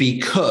was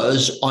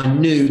because I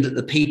knew that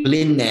the people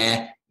in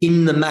there,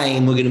 in the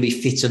main, were going to be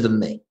fitter than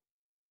me.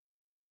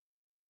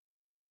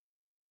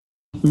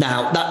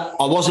 Now, that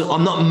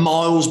I'm not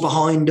miles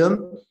behind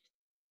them.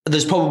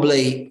 There's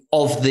probably,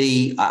 of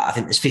the, I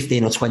think there's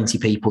 15 or 20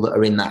 people that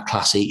are in that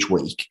class each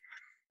week.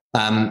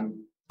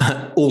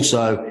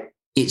 Also,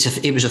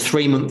 it was a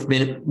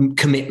 3-month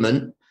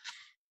commitment.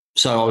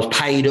 So I was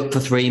paid up for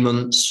 3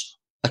 months,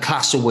 a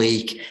class a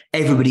week.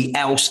 Everybody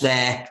else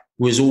there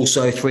was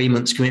also 3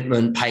 months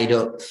commitment, paid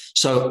up.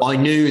 So I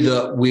knew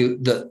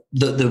that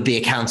there would be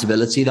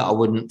accountability, that I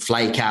wouldn't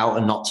flake out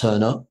and not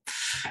turn up.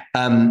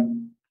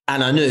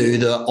 And I knew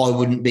that I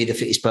wouldn't be the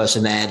fittest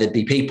person there. There'd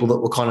be people that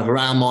were kind of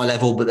around my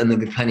level, but then there'd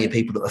be plenty of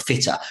people that were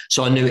fitter.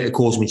 So I knew it would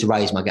cause me to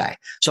raise my game.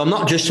 So I'm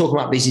not just talking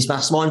about business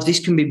masterminds. This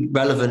can be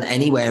relevant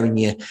anywhere in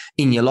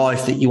your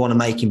life that you want to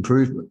make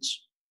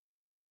improvements.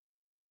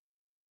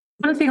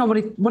 One of the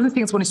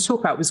things I wanted to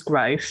talk about was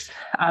growth,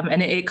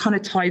 and it kind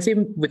of ties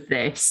in with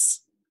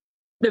this.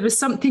 There was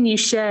something you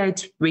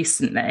shared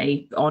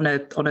recently on a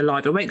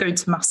live. I won't go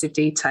into massive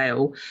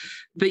detail,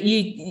 but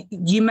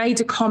you made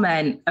a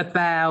comment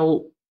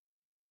about,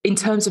 in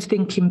terms of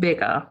thinking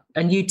bigger,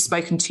 and you'd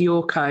spoken to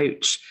your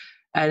coach,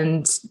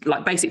 and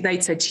like basically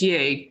they said to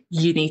you,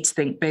 you need to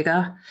think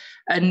bigger.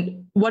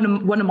 And one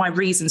of my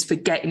reasons for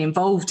getting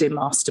involved in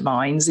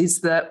masterminds is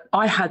that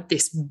I had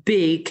this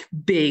big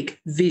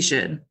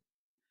vision.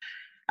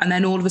 And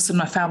then all of a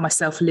sudden I found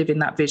myself living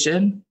that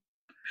vision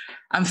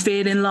and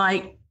feeling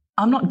like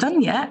I'm not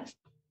done yet.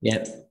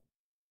 Yeah.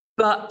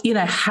 But,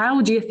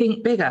 how do you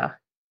think bigger?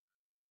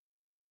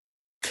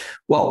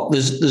 Well,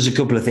 there's a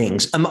couple of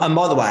things. And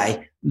by the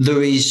way,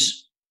 there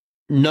is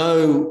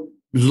no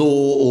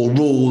law or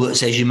rule that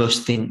says you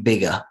must think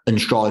bigger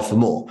and strive for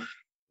more.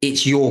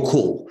 It's your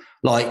call.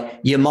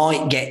 Like, you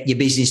might get your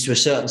business to a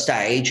certain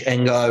stage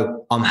and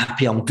go, I'm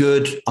happy, I'm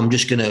good, I'm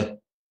just going to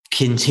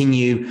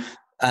continue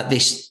at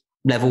this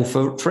level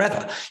for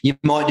forever. You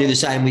might do the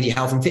same with your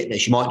health and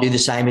fitness. You might do the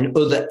same in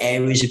other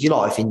areas of your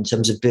life in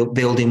terms of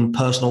building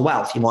personal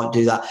wealth. You might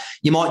do that.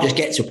 You might just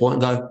get to a point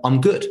and go,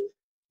 I'm good.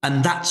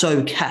 And that's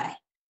okay.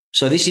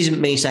 So this isn't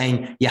me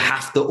saying you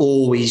have to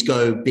always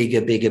go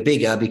bigger,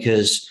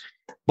 because,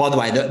 by the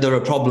way, there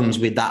are problems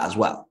with that as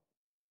well.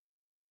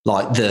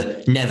 Like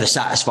the never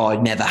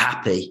satisfied, never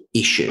happy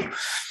issue.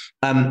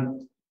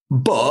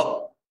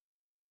 But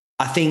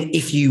I think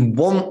if you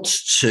want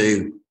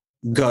to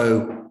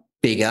go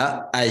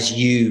bigger, as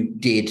you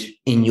did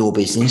in your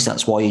business,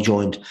 that's why you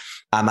joined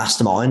our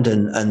mastermind,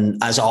 and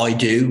as I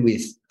do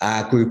with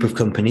our group of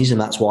companies,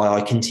 and that's why I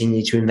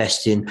continue to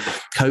invest in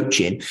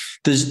coaching.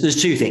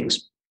 There's two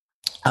things.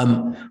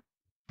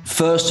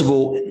 First of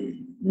all,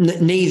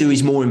 neither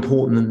is more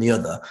important than the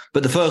other,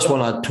 but the first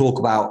one I talk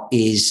about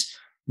is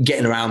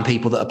getting around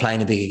people that are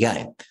playing a bigger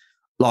game.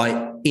 Like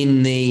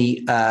in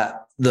the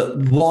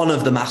one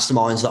of the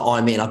masterminds that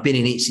I'm in, I've been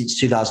in it since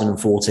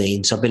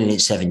 2014, so I've been in it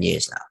 7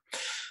 years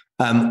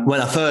now. When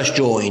I first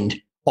joined,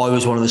 I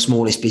was one of the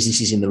smallest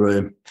businesses in the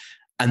room,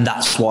 and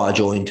that's why I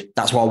joined.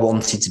 That's why I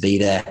wanted to be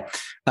there.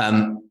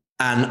 And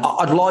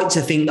I'd like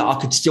to think that I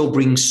could still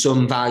bring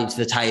some value to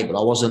the table.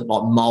 I wasn't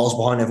like miles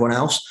behind everyone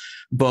else,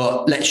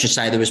 but let's just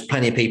say there was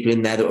plenty of people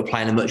in there that were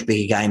playing a much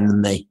bigger game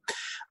than me.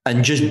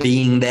 And just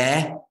being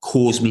there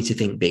caused me to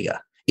think bigger.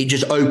 It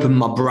just opened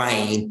my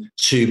brain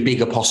to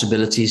bigger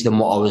possibilities than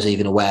what I was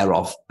even aware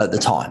of at the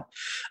time.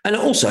 And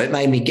also it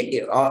made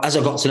me, as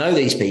I got to know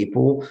these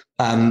people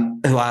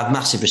who I have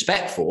massive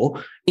respect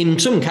for, in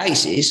some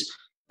cases,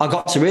 I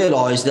got to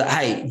realize that,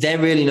 hey, they're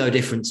really no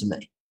different to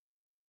me.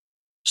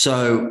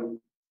 So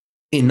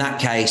in that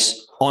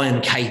case, I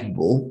am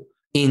capable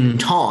in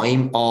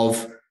time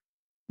of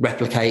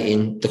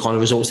replicating the kind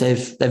of results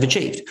they've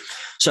achieved.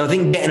 So I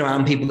think getting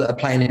around people that are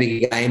playing a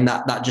bigger game,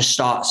 that just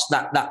starts,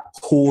 that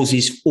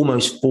causes,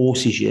 almost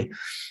forces you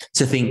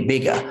to think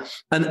bigger.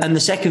 And the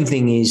second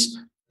thing is,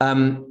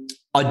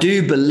 I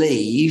do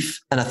believe,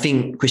 and I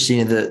think,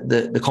 Christina,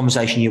 the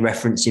conversation you're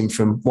referencing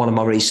from one of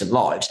my recent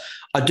lives,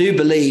 I do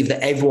believe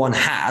that everyone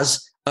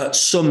has at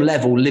some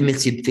level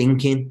limited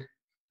thinking,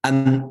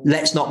 and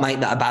let's not make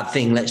that a bad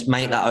thing. Let's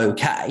make that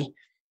okay.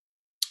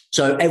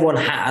 So everyone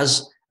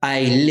has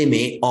a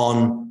limit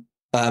on,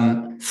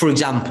 for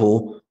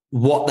example,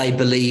 what they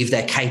believe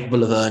they're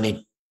capable of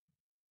earning.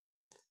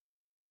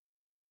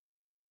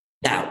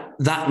 Now,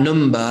 that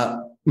number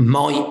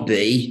might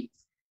be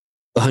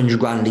 100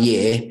 grand a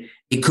year.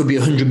 It could be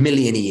 100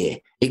 million a year.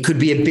 It could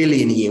be 1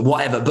 billion a year,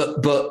 whatever.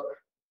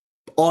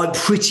 But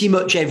pretty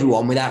much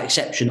everyone, without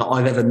exception, that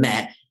I've ever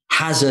met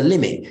has a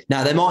limit.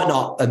 Now, they might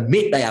not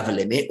admit they have a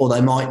limit, or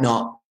they might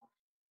not.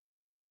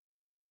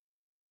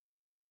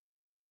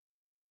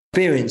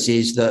 Experience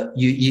is that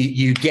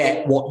you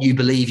get what you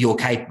believe you're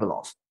capable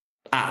of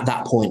at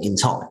that point in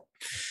time.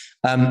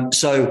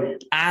 So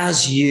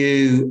as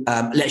you,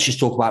 let's just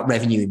talk about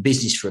revenue in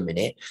business for a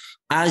minute.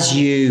 As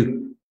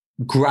you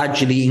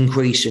gradually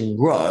increase and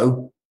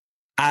grow,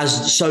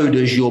 so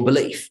does your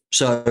belief.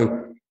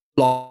 So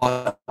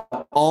like,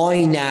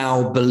 I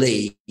now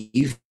believe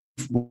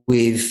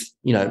with,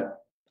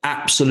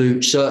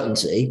 absolute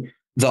certainty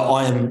that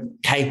I am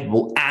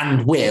capable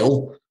and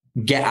will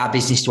get our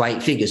business to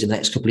 8 figures in the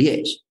next couple of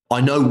years.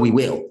 I know we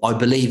will. I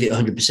believe it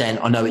 100%.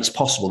 I know it's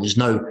possible. There's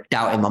no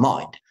doubt in my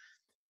mind.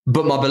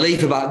 But my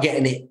belief about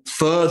getting it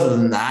further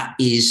than that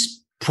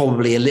is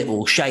probably a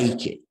little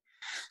shaky.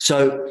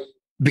 So,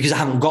 because I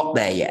haven't got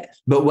there yet.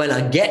 But when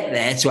I get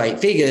there to 8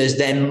 figures,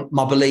 then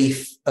my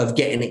belief of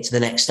getting it to the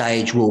next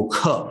stage will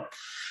come.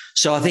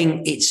 So I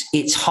think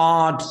it's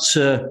hard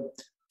to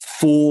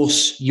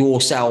force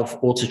yourself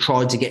or to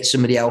try to get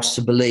somebody else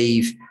to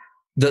believe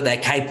that they're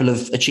capable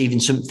of achieving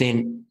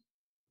something,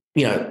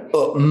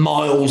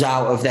 miles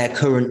out of their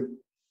current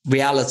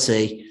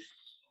reality.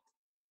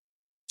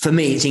 For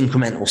me, it's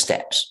incremental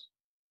steps.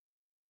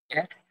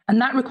 Yeah. And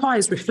that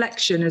requires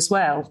reflection as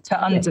well to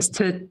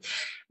understand.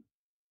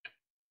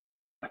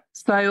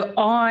 So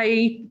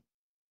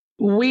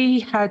we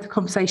had a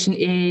conversation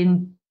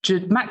in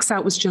Max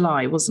Out was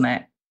July, wasn't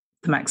it?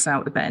 The Max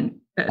Out event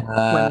at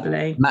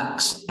Wembley.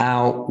 Max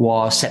Out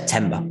was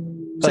September.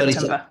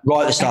 September.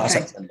 Right at the start of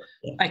September.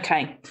 Yeah.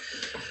 Okay.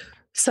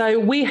 So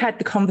we had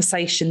the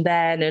conversation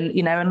then,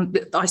 and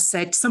I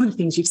said some of the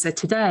things you've said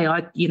today.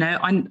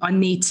 I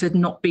need to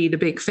not be the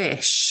big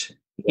fish.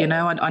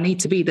 I need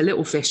to be the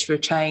little fish for a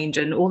change,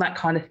 and all that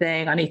kind of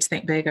thing. I need to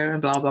think bigger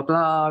and blah blah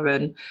blah.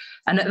 And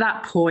at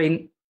that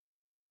point,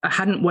 I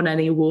hadn't won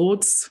any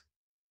awards.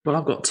 Well,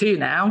 I've got 2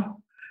 now.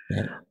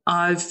 Yeah.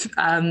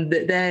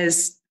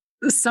 There's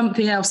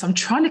something else I'm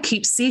trying to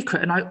keep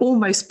secret, and I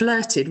almost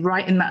blurted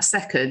right in that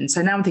second.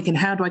 So now I'm thinking,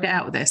 how do I get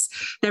out of this?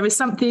 There is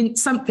something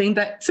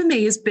that for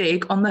me is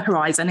big on the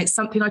horizon. It's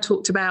something I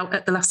talked about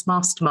at the last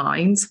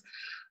mastermind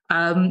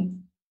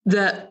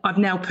that I've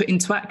now put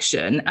into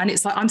action. And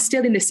it's like, I'm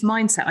still in this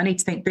mindset. I need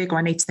to think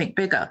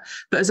bigger.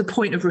 But as a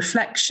point of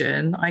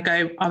reflection,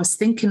 I was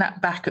thinking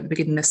that back at the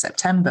beginning of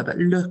September, but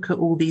look at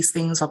all these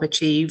things I've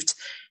achieved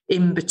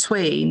in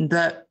between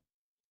that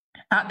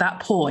at that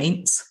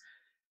point.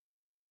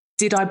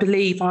 Did I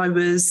believe I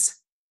was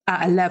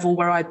at a level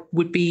where I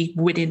would be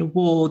winning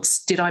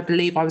awards? Did I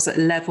believe I was at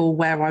a level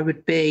where I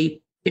would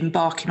be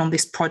embarking on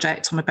this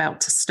project I'm about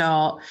to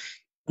start?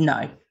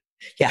 No.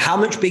 Yeah. How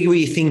much bigger are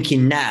you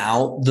thinking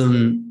now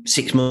than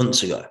 6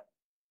 months ago?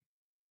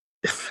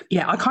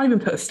 Yeah, I can't even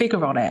put a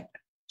figure on it.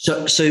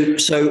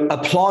 So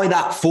apply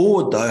that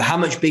forward though. How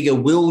much bigger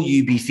will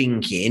you be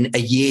thinking a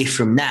year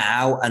from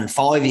now and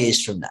 5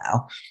 years from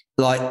now?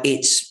 Like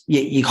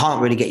you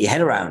can't really get your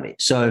head around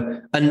it.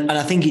 So, and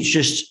I think it's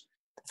just,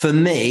 for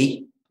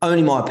me,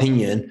 only my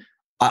opinion,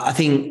 I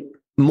think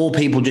more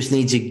people just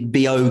need to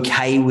be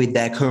okay with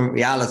their current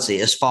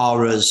reality as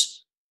far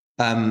as,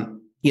 a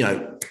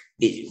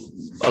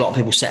lot of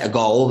people set a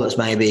goal that's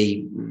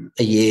maybe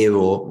a year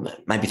or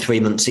maybe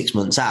 3 months, 6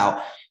 months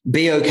out.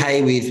 Be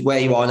okay with where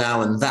you are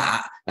now and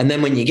that. And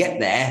then when you get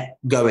there,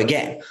 go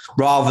again,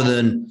 rather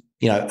than,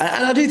 and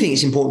I do think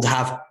it's important to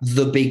have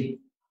the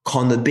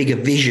bigger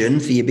vision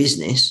for your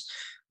business.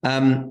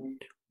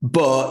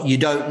 But you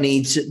don't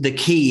need to, the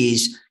key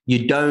is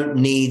you don't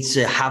need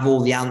to have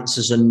all the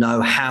answers and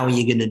know how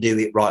you're going to do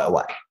it right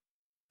away.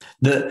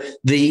 The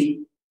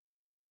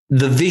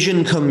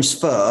vision comes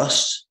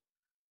first,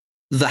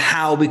 the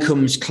how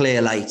becomes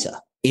clear later,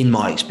 in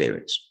my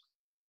experience.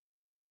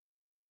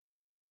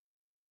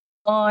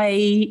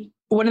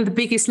 One of the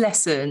biggest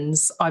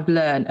lessons I've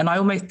learned, and I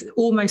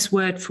almost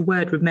word for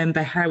word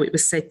remember how it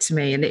was said to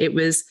me, and it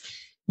was,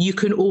 you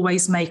can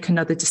always make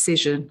another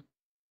decision.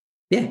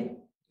 Yeah.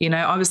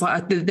 I was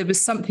like, there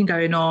was something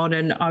going on,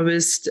 and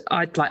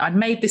I'd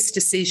made this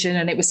decision,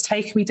 and it was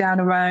taking me down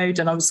a road,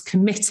 and I was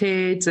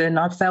committed, and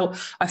I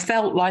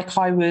felt like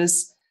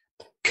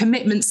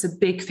commitment's a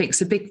big thing.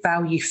 It's a big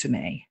value for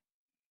me.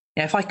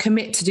 If I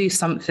commit to do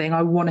something,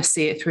 I want to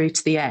see it through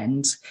to the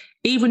end,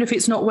 even if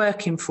it's not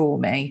working for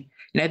me.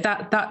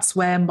 That's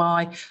where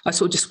I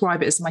sort of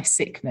describe it as my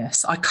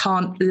sickness. I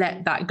can't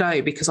let that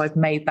go because I've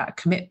made that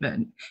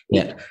commitment.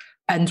 Yeah.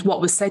 And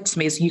what was said to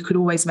me is, you could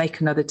always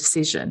make another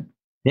decision.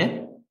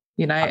 Yeah.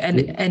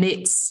 And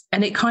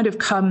it kind of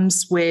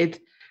comes with,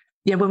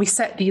 when we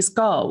set these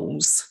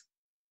goals,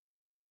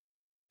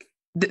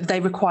 they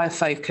require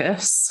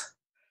focus,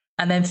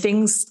 and then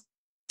things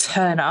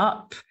turn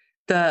up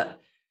that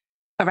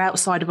are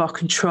outside of our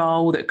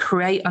control, that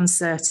create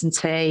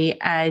uncertainty,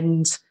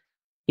 and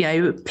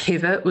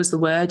pivot was the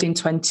word in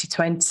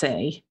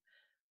 2020.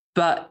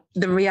 But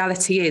the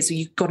reality is,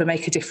 you've got to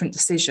make a different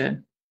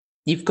decision.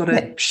 You've got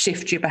to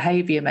shift your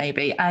behavior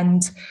maybe.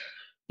 And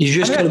you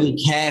just got to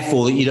be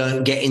careful that you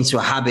don't get into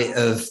a habit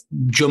of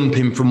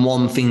jumping from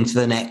one thing to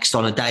the next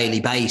on a daily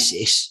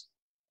basis.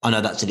 I know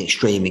that's an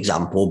extreme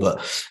example,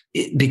 but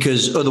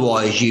because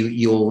otherwise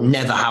you'll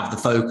never have the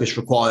focus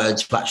required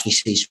to actually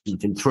see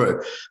something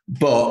through.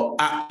 But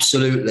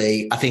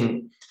absolutely, I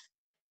think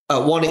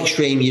at one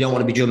extreme, you don't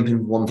want to be jumping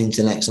from one thing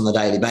to the next on a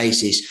daily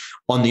basis.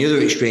 On the other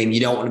extreme, you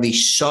don't want to be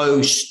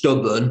so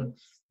stubborn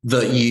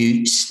that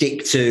you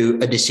stick to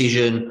a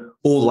decision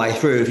all the way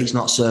through if it's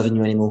not serving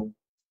you anymore.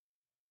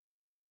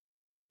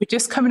 We're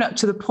just coming up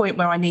to the point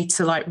where I need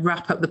to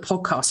wrap up the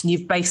podcast, and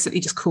you've basically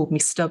just called me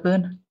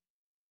stubborn.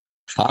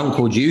 I haven't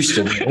called you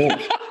stubborn.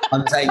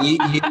 I'm saying you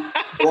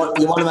want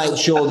to make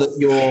sure that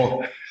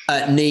you're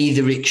at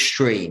neither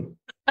extreme.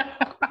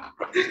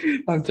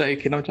 I'm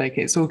joking.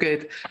 It's all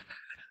good.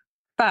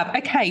 Fab.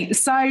 Okay.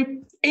 So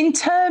in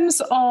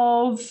terms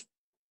of,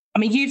 I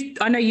mean,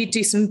 I know you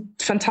do some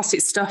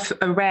fantastic stuff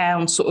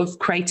around sort of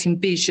creating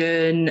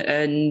vision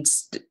and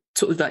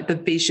sort of like the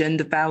vision,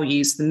 the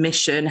values, the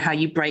mission, how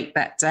you break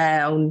that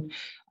down,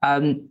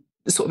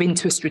 sort of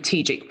into a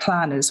strategic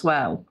plan as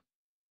well.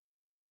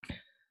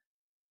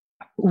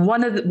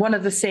 One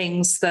of the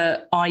things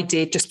that I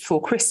did just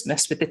before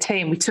Christmas with the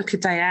team, we took a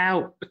day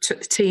out,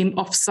 took the team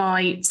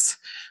off-site,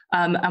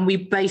 and we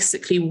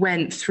basically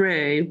went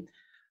through.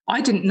 I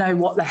didn't know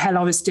what the hell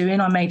I was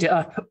doing. I made it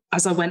up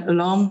as I went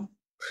along.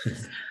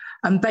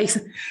 And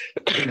basically,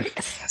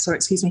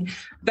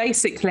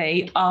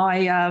 Basically,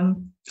 I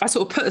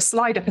sort of put a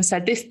slide up and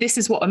said, "This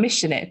is what a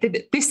mission is.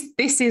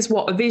 This is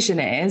what a vision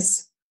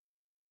is.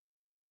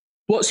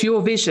 What's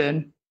your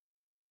vision?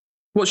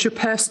 What's your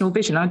personal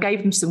vision?" I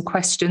gave them some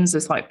questions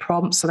as like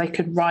prompts so they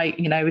could write,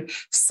 with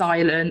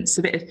silence,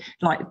 a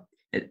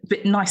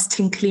bit nice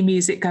tinkly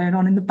music going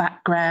on in the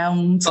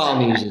background. Bar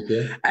music,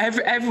 yeah.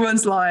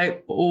 Everyone's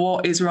like,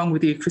 "What is wrong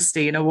with you,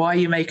 Christina? Why are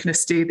you making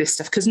us do this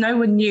stuff?" Because no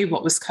one knew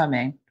what was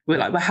coming. We're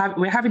like,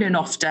 we're having an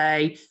off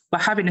day. We're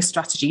having a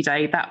strategy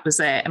day. That was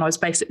it. And I was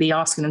basically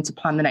asking them to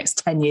plan the next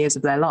 10 years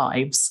of their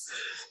lives.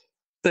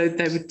 So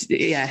they would,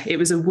 it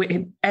was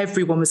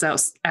everyone was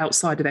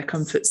outside of their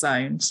comfort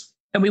zones.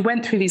 And we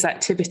went through these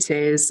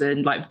activities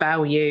and like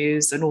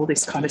values and all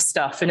this kind of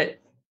stuff. And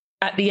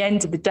at the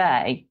end of the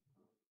day,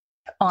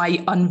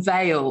 I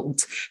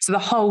unveiled. So the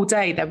whole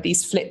day there were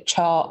these flip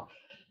chart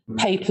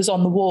papers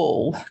on the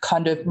wall,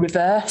 kind of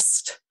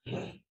reversed.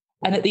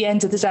 And at the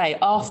end of the day,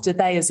 after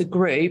they as a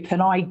group,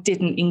 and I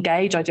didn't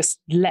engage, I just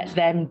let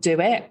them do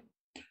it.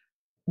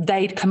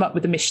 They'd come up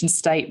with a mission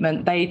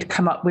statement. They'd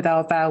come up with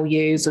our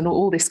values and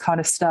all this kind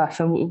of stuff.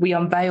 And we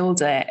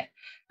unveiled it.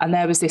 And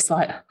there was this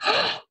like,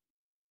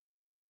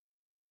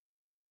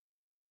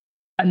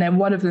 and then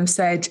one of them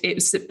said, it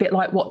was a bit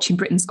like watching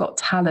Britain's Got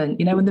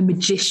Talent, when the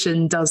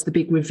magician does the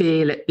big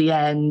reveal at the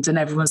end and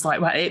everyone's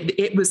like, well,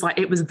 it was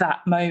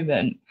that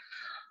moment.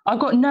 I've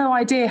got no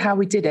idea how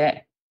we did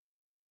it.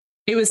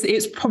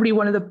 It's probably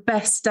one of the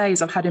best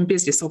days I've had in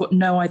business. I've got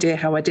no idea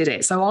how I did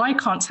it. So I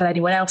can't tell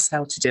anyone else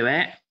how to do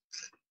it.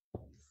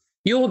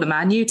 You're the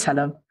man, you tell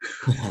them.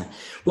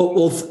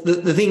 Well,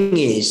 the thing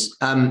is,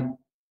 I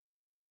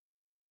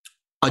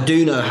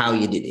do know how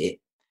you did it.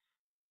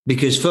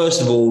 Because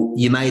first of all,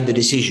 you made the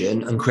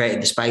decision and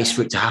created the space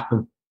for it to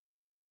happen.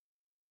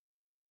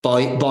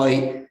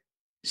 By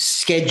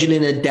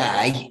scheduling a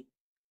day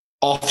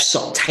off,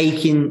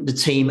 taking the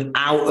team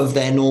out of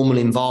their normal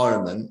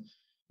environment,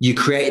 you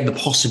created the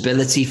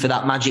possibility for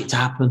that magic to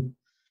happen.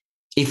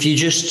 If you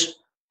just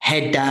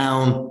head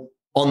down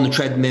on the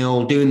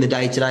treadmill, doing the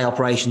day-to-day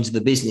operations of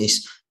the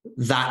business,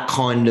 that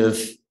kind of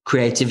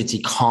creativity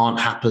can't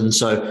happen.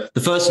 So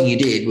the first thing you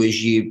did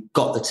was you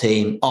got the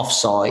team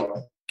off-site,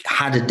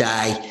 had a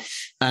day,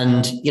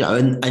 and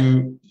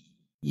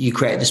you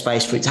created the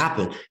space for it to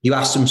happen. You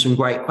asked them some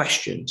great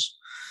questions.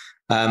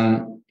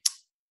 So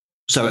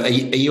are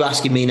you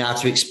asking me now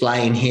to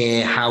explain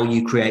here how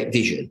you create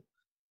vision?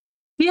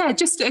 Yeah,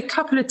 just a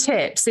couple of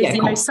tips.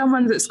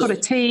 Someone that's got a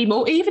team,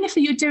 or even if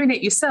you're doing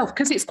it yourself,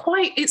 because it's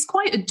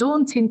quite a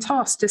daunting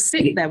task to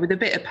sit there with a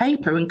bit of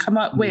paper and come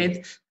up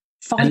with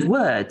 5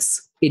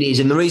 words. It is.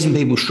 And the reason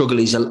people struggle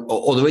is,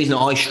 or the reason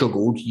I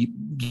struggled,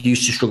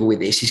 used to struggle with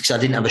this, is because I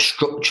didn't have a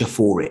structure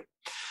for it.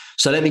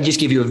 So let me just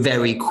give you a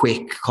very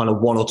quick kind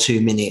of 1 or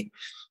 2 minute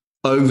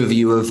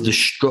overview of the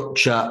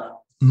structure,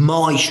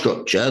 my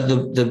structure,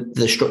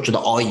 the structure that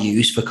I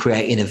use for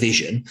creating a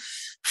vision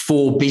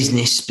for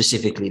business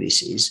specifically.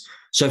 This is.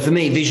 So for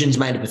me, vision's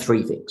made up of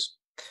 3 things.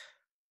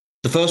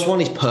 The first one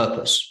is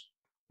purpose.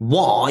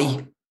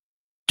 Why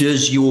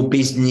does your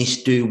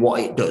business do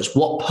what it does?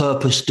 What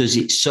purpose does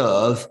it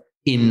serve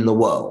in the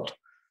world?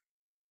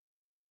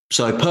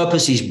 So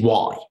purpose is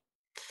why.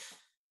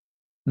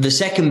 The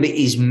second bit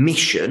is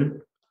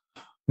mission,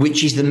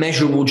 which is the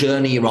measurable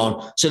journey you're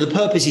on. So the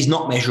purpose is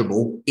not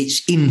measurable,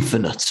 it's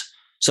infinite.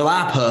 So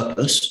our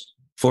purpose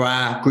for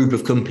our group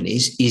of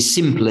companies is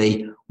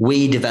simply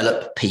we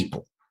develop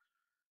people.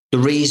 The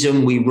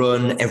reason we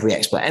run every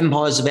Expert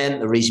Empires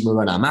event, the reason we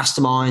run our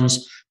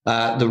masterminds,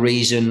 the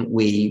reason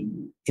we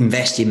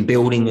invest in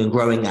building and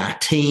growing our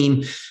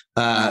team,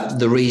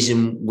 the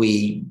reason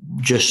we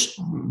just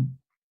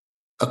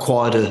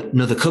acquired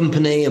another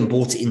company and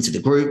brought it into the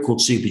group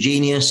called Super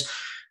Genius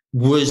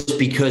was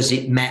because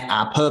it met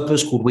our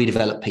purpose called we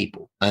develop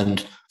people.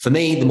 And for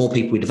me, the more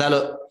people we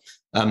develop,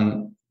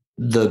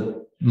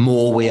 the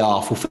more we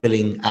are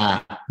fulfilling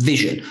our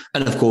vision.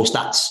 And of course,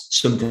 that's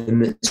something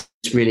that's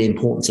really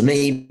important to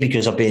me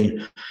because I've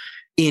been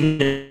in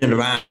and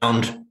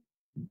around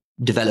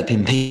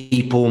developing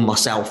people,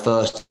 myself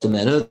first and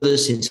then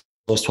others, since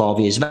I was 12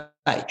 years of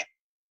age.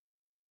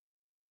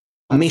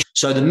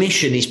 So the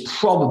mission is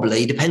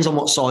probably, depends on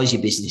what size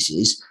your business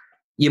is.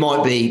 You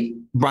might be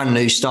brand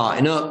new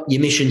starting up.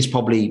 Your mission's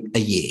probably a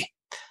year.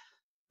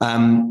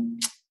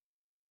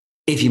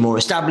 If you're more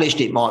established,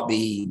 it might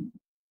be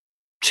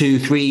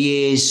 2-3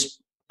 years.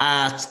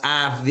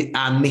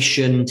 Our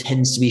mission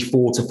tends to be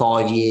 4 to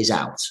 5 years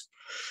out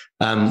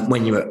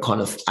when you're at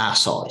kind of our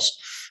size.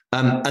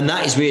 And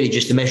that is really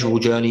just the measurable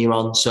journey you're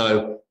on.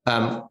 So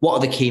what are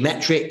the key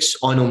metrics?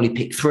 I normally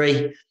pick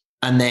 3.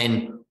 And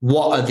then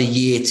what are the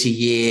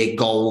year-to-year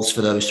goals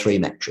for those 3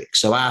 metrics?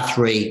 So our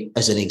 3,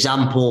 as an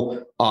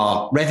example,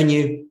 are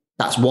revenue.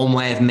 That's one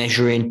way of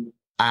measuring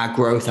our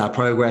growth, our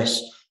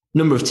progress.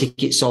 Number of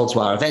tickets sold to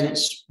our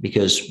events,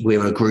 because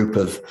we're a group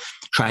of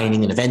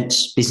training and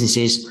events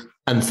businesses.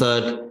 And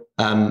third,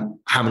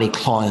 how many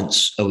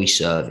clients are we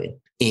serving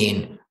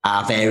in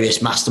our various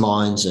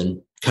masterminds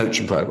and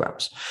coaching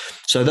programs?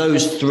 So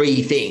those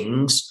 3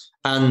 things,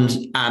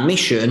 and our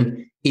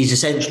mission is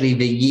essentially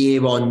the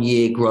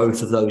year-on-year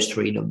growth of those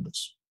 3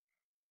 numbers.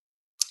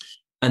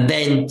 And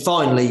then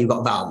finally, you've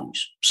got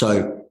values.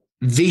 So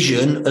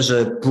vision as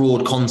a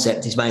broad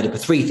concept is made up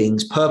of 3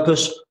 things: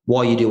 purpose,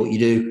 why you do what you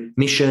do;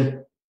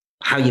 mission,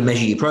 how you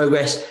measure your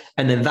progress;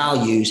 and then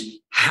values,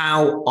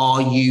 how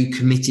are you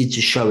committed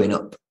to showing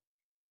up?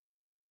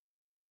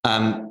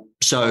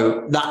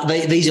 So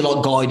these are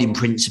like guiding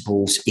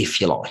principles,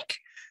 if you like.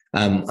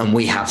 And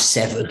we have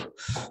 7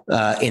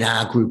 in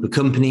our group of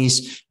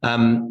companies.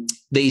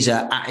 These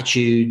are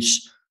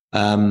attitudes,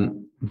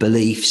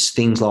 beliefs,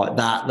 things like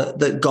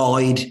that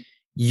guide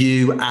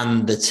you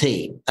and the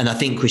team. And I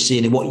think,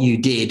 Christina, what you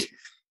did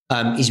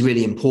is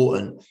really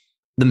important.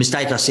 The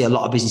mistake I see a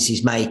lot of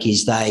businesses make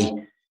is they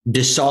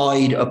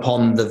decide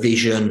upon the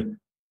vision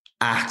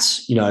at,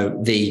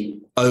 the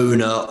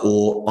owner,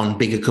 or on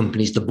bigger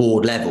companies, the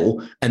board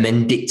level, and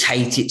then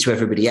dictate it to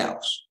everybody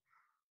else.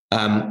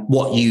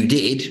 What you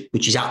did,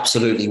 which is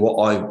absolutely what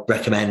I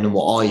recommend and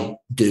what I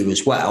do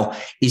as well,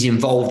 is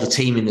involve the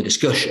team in the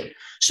discussion.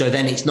 So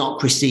then it's not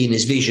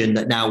Christina's vision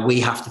that now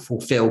we have to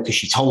fulfill because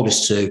she told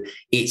us to.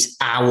 It's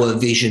our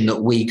vision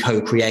that we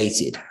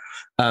co-created.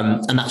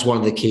 And that's one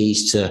of the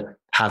keys to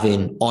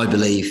having, I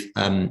believe,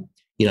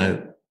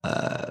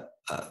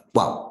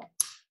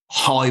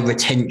 high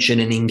retention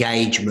and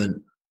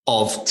engagement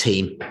of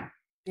team,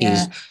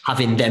 is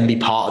having them be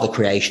part of the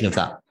creation of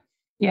that.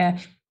 Yeah.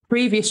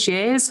 Previous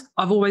years,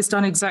 I've always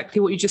done exactly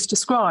what you just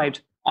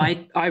described.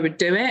 I would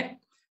do it.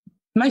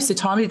 Most of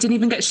the time, it didn't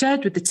even get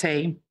shared with the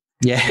team.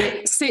 Yeah.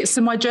 It sits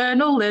in my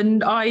journal, and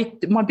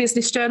my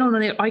business journal,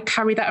 and I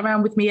carry that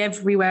around with me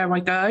everywhere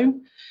I go.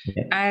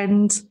 Yeah.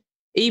 And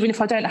even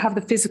if I don't have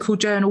the physical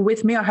journal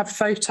with me, I have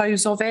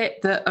photos of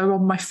it that are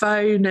on my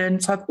phone.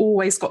 And so I've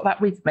always got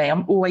that with me.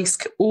 I'm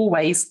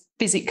always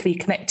physically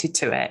connected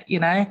to it,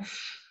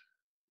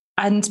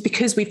 And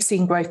because we've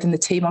seen growth in the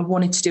team, I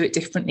wanted to do it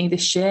differently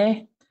this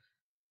year,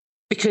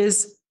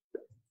 because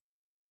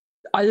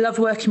I love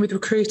working with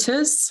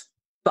recruiters,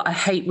 but I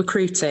hate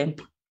recruiting.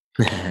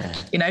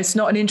 It's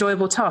not an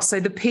enjoyable task. So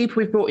the people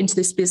we've brought into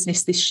this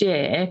business this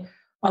year,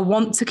 I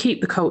want to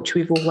keep the culture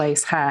we've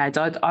always had.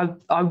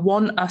 I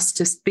want us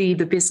to be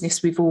the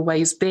business we've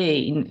always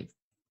been.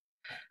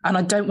 And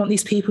I don't want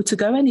these people to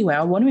go anywhere.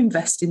 I want to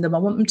invest in them. I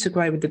want them to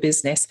grow with the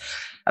business.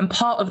 And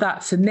part of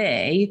that for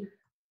me,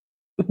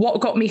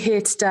 what got me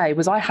here today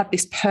was I had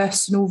this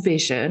personal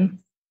vision.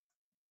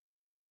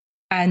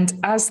 And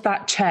as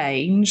that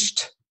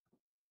changed,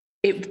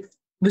 it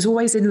was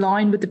always in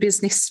line with the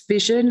business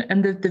vision,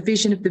 and the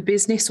vision of the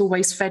business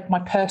always fed my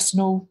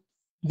personal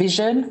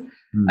vision.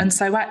 And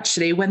so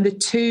actually, when the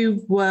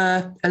 2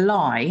 were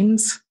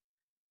aligned,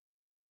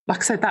 like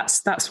I said,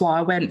 that's why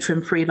I went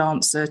from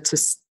freelancer to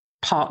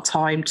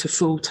part-time to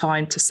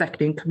full-time to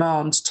second in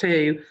command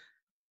to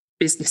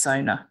business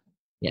owner.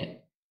 Yeah.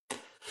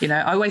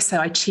 I always say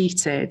I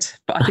cheated,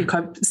 but I think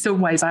in some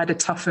ways I had a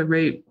tougher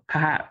route,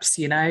 perhaps,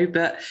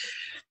 but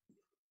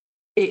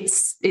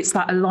it's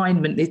that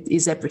alignment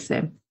is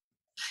everything.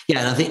 Yeah,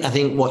 and I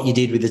think what you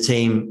did with the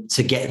team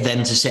to get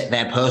them to set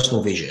their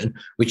personal vision,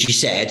 which you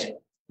said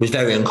was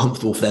very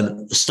uncomfortable for them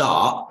at the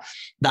start,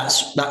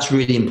 that's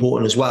really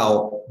important as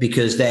well,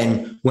 because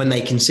then when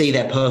they can see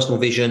their personal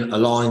vision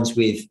aligns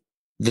with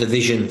the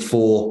vision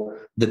for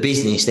the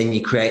business, then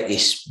you create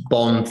this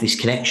bond, this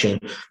connection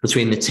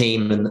between the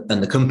team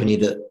and the company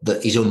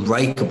that is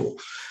unbreakable,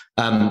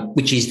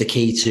 which is the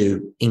key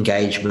to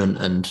engagement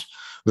and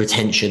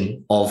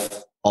retention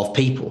of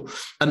people.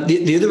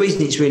 The other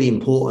reason it's really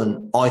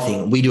important, I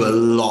think, we do a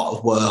lot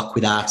of work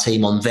with our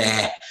team on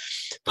their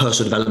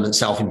personal development,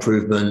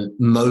 self-improvement.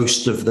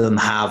 Most of them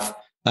have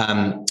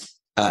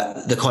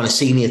the kind of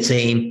senior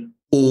team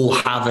all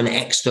have an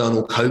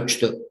external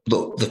coach that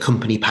the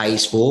company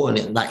pays for,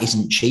 and that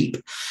isn't cheap.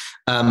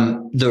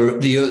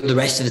 The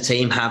rest of the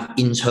team have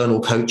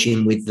internal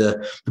coaching with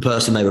the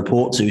person they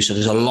report to. So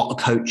there's a lot of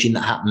coaching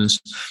that happens,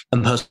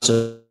 and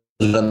personal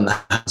development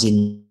happens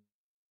in.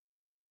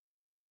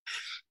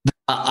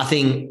 I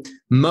think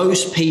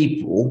most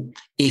people,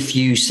 if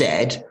you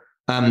said,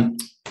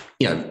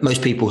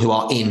 most people who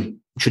are in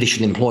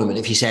traditional employment,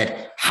 if you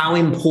said, how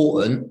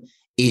important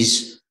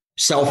is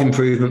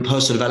self-improvement,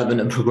 personal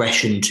development and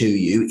progression to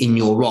you in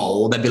your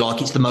role, they'd be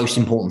like, it's the most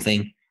important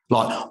thing.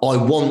 Like, I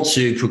want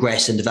to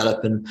progress and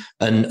develop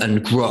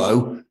and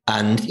grow.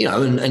 And, you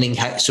know, and in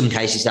some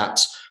cases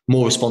that's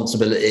more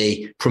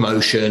responsibility,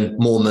 promotion,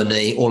 more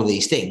money, all of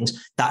these things.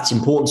 That's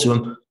important to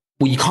them.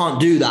 Well, you can't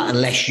do that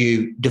unless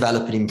you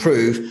develop and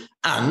improve.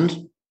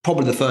 And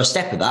probably the first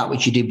step of that,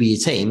 which you did with your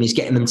team, is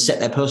getting them to set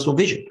their personal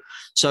vision.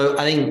 So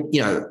I think,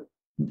 you know,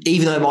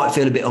 even though it might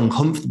feel a bit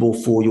uncomfortable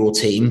for your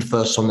team the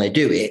first time they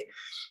do it,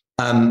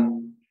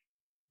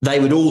 they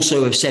would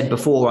also have said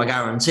before, I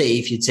guarantee,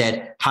 if you'd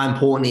said, how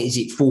important is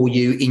it for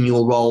you in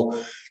your role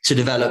to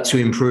develop, to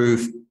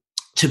improve,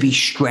 to be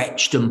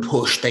stretched and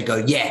pushed? They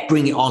go, yeah,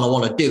 bring it on. I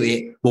want to do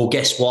it. Well,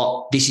 guess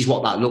what? This is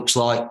what that looks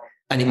like.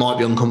 And it might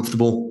be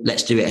uncomfortable.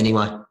 Let's do it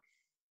anyway.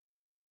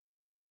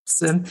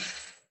 Awesome.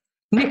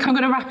 Nick, I'm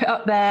going to wrap it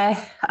up there.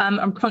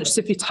 I'm conscious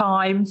of your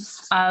time.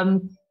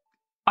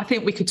 I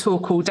think we could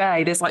talk all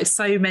day. There's like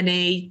so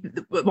many,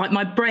 like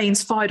my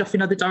brain's fired off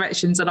in other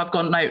directions and I've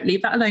gone, no,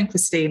 leave that alone,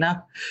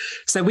 Christina.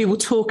 So we will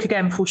talk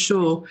again for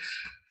sure.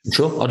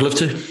 Sure, I'd love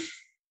to.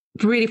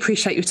 Really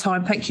appreciate your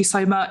time. Thank you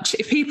so much.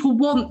 If people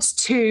want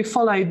to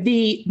follow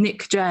the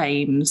Nick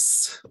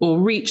James or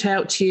reach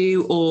out to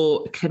you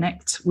or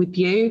connect with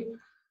you,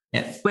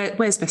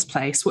 where's best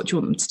place? What do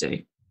you want them to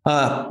do?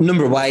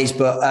 Number of ways,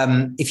 but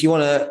if you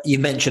want to, you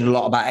mentioned a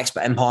lot about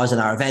Expert Empires and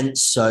our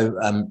events.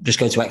 So just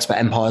go to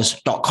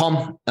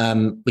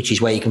expertempires.com, which is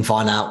where you can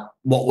find out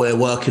what we're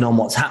working on,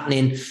 what's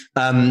happening.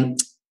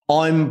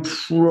 I'm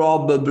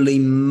probably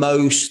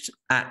most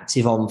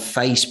active on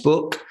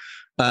Facebook.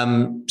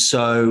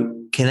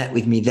 So connect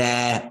with me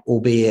there,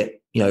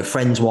 albeit, you know,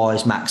 friends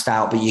wise maxed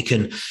out, but you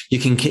can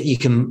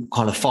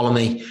kind of follow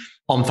me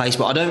on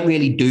Facebook. I don't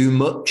really do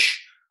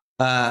much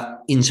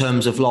in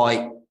terms of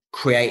like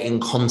creating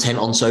content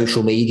on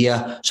social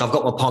media. So I've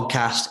got my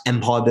podcast,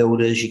 Empire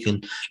Builders. You can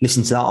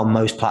listen to that on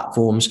most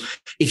platforms.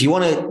 If you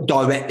want to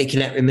directly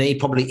connect with me,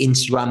 probably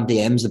Instagram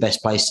DM's the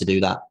best place to do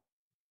that.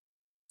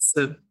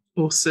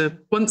 Awesome.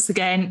 Once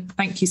again,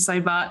 thank you so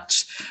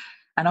much.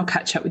 And I'll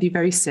catch up with you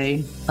very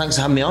soon. Thanks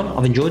for having me on.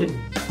 I've enjoyed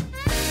it.